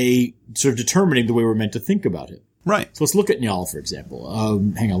a way sort of determining the way we're meant to think about it. Right. So let's look at Njaal, for example.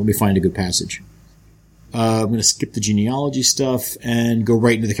 Hang on, let me find a good passage. I'm going to skip the genealogy stuff and go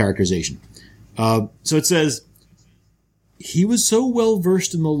right into the characterization. So it says, he was so well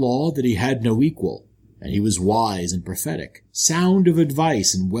versed in the law that he had no equal, and he was wise and prophetic, sound of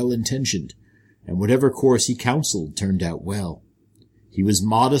advice and well-intentioned, and whatever course he counseled turned out well. He was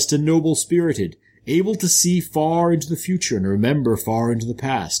modest and noble-spirited, able to see far into the future and remember far into the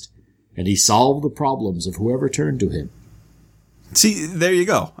past, and he solved the problems of whoever turned to him. See, there you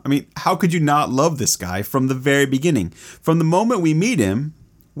go. I mean, how could you not love this guy from the very beginning? From the moment we meet him,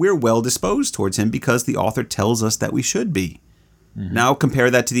 we're well disposed towards him because the author tells us that we should be. Now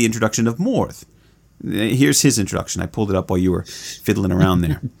compare that to the introduction of Morth. Here's his introduction. I pulled it up while you were fiddling around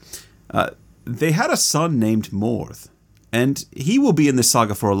there. They had a son named Morth, and he will be in this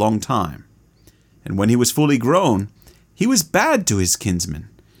saga for a long time. And when he was fully grown, he was bad to his kinsmen,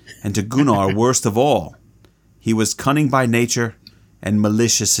 and to Gunnar worst of all. He was cunning by nature and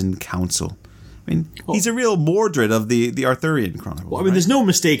malicious in counsel. I mean, he's a real Mordred of the Arthurian Chronicles. Well, I mean, there's no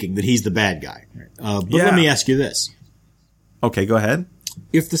mistaking that he's the bad guy. But let me ask you this. Okay, go ahead.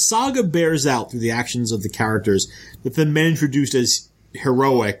 If the saga bears out through the actions of the characters that the men introduced as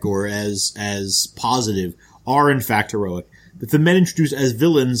heroic or as positive are in fact heroic, that the men introduced as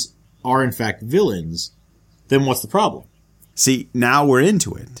villains are in fact villains, then what's the problem? See, now we're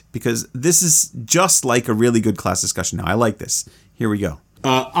into it, because this is just like a really good class discussion now. I like this. Here we go.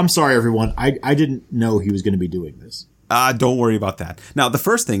 I'm sorry, everyone. I didn't know he was going to be doing this. Don't worry about that. Now, the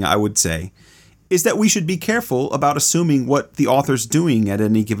first thing I would say is that we should be careful about assuming what the author's doing at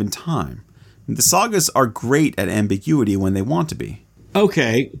any given time. The sagas are great at ambiguity when they want to be.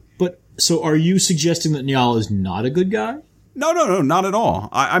 Okay, but so are you suggesting that Njaal is not a good guy? No, not at all.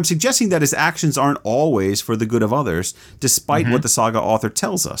 I'm suggesting that his actions aren't always for the good of others, despite what the saga author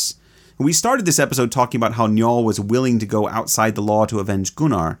tells us. We started this episode talking about how Njaal was willing to go outside the law to avenge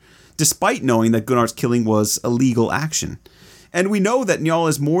Gunnar, despite knowing that Gunnar's killing was a legal action. And we know that Njaal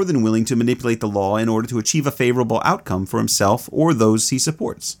is more than willing to manipulate the law in order to achieve a favorable outcome for himself or those he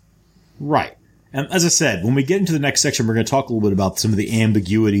supports. Right. And as I said, when we get into the next section, we're going to talk a little bit about some of the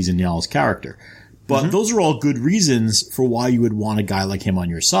ambiguities in Njaal's character. But those are all good reasons for why you would want a guy like him on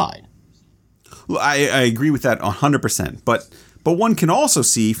your side. Well, I agree with that 100%. But one can also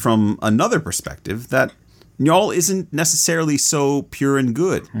see from another perspective that Njaal isn't necessarily so pure and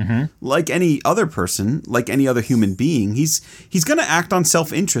good. Like any other person, like any other human being, he's going to act on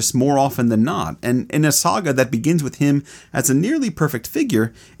self-interest more often than not. And in a saga that begins with him as a nearly perfect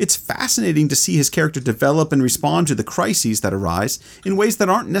figure, it's fascinating to see his character develop and respond to the crises that arise in ways that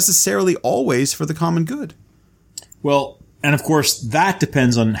aren't necessarily always for the common good. Well, and of course, that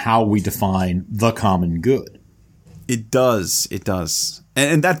depends on how we define the common good. It does.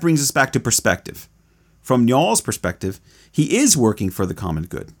 And that brings us back to perspective. From Njaal's perspective, he is working for the common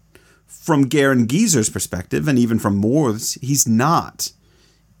good. From Gare and Geezer's perspective, and even from Morth's, he's not.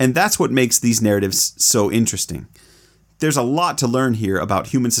 And that's what makes these narratives so interesting. there's a lot to learn here about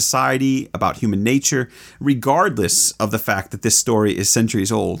human society, about human nature, regardless of the fact that this story is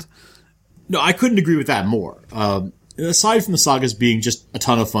centuries old. No, I couldn't agree with that more. Aside from the sagas being just a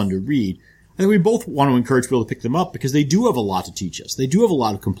ton of fun to read, I think we both want to encourage people to pick them up because they do have a lot to teach us. They do have a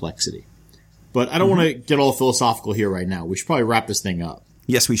lot of complexity. But I don't want to get all philosophical here right now. We should probably wrap this thing up.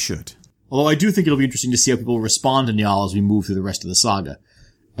 Yes, we should. Although I do think it'll be interesting to see how people respond to Njal as we move through the rest of the saga.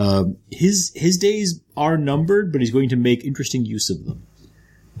 His days are numbered, but he's going to make interesting use of them.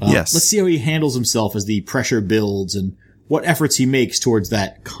 Yes. Let's see how he handles himself as the pressure builds and what efforts he makes towards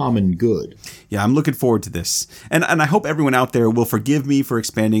that common good. Yeah, I'm looking forward to this. And I hope everyone out there will forgive me for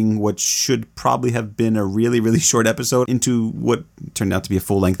expanding what should probably have been a really, really short episode into what turned out to be a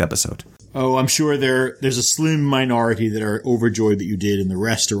full-length episode. Oh, I'm sure there's a slim minority that are overjoyed that you did, and the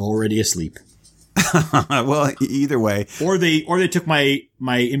rest are already asleep. Well, either way. Or they took my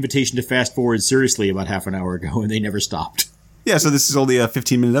invitation to fast forward seriously about half an hour ago, and they never stopped. Yeah, so this is only a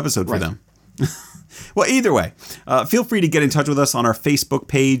 15-minute episode for them. Well, either way, feel free to get in touch with us on our Facebook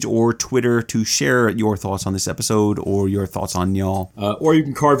page or Twitter to share your thoughts on this episode or your thoughts on Njal. Or you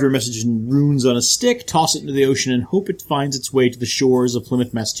can carve your message in runes on a stick, toss it into the ocean, and hope it finds its way to the shores of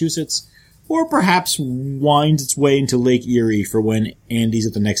Plymouth, Massachusetts, or perhaps winds its way into Lake Erie for when Andy's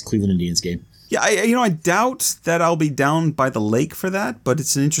at the next Cleveland Indians game. Yeah, I doubt that I'll be down by the lake for that, but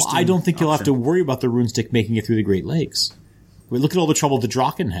it's an interesting I don't think option. you'll have to worry about the rune stick making it through the Great Lakes. Look at all the trouble the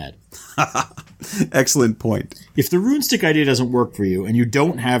Draken had. Excellent point. If the rune stick idea doesn't work for you and you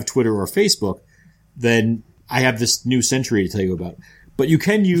don't have Twitter or Facebook, then I have this new century to tell you about. But you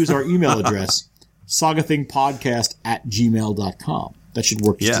can use our email address, sagathingpodcast@gmail.com. That should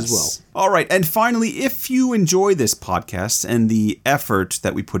work just as well. All right. And finally, if you enjoy this podcast and the effort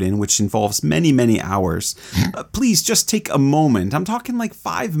that we put in, which involves many, many hours, please just take a moment. I'm talking like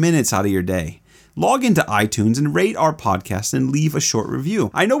 5 minutes out of your day. Log into iTunes and rate our podcast and leave a short review.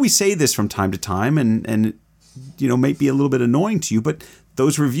 I know we say this from time to time and may be a little bit annoying to you, but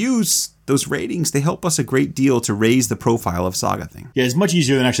those reviews, those ratings, they help us a great deal to raise the profile of Saga Thing. Yeah, it's much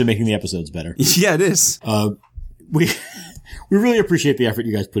easier than actually making the episodes better. Yeah, it is. We really appreciate the effort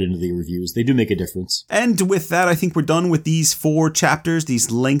you guys put into the reviews. They do make a difference. And with that, I think we're done with these 4 chapters,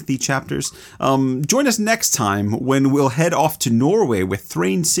 these lengthy chapters. Join us next time when we'll head off to Norway with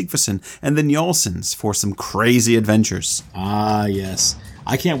Thrain Sigvason and the Njalsons for some crazy adventures. Ah, yes.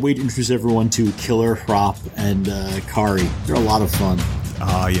 I can't wait to introduce everyone to Killer, Hrop, and Kari. They're a lot of fun.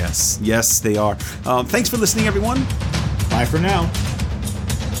 Ah, yes. Yes, they are. Thanks for listening, everyone. Bye for now.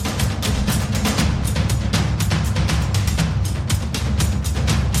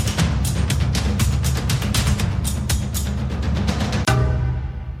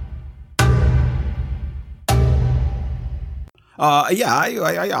 I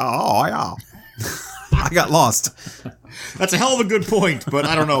got lost. That's a hell of a good point, but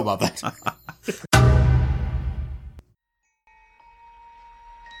I don't know about that.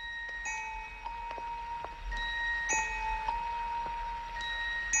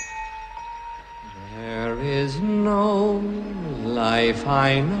 There is no life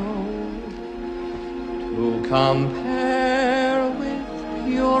I know to compare with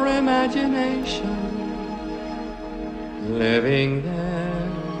pure imagination. Living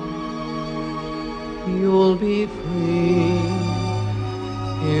there, you'll be free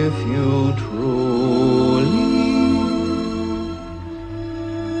if you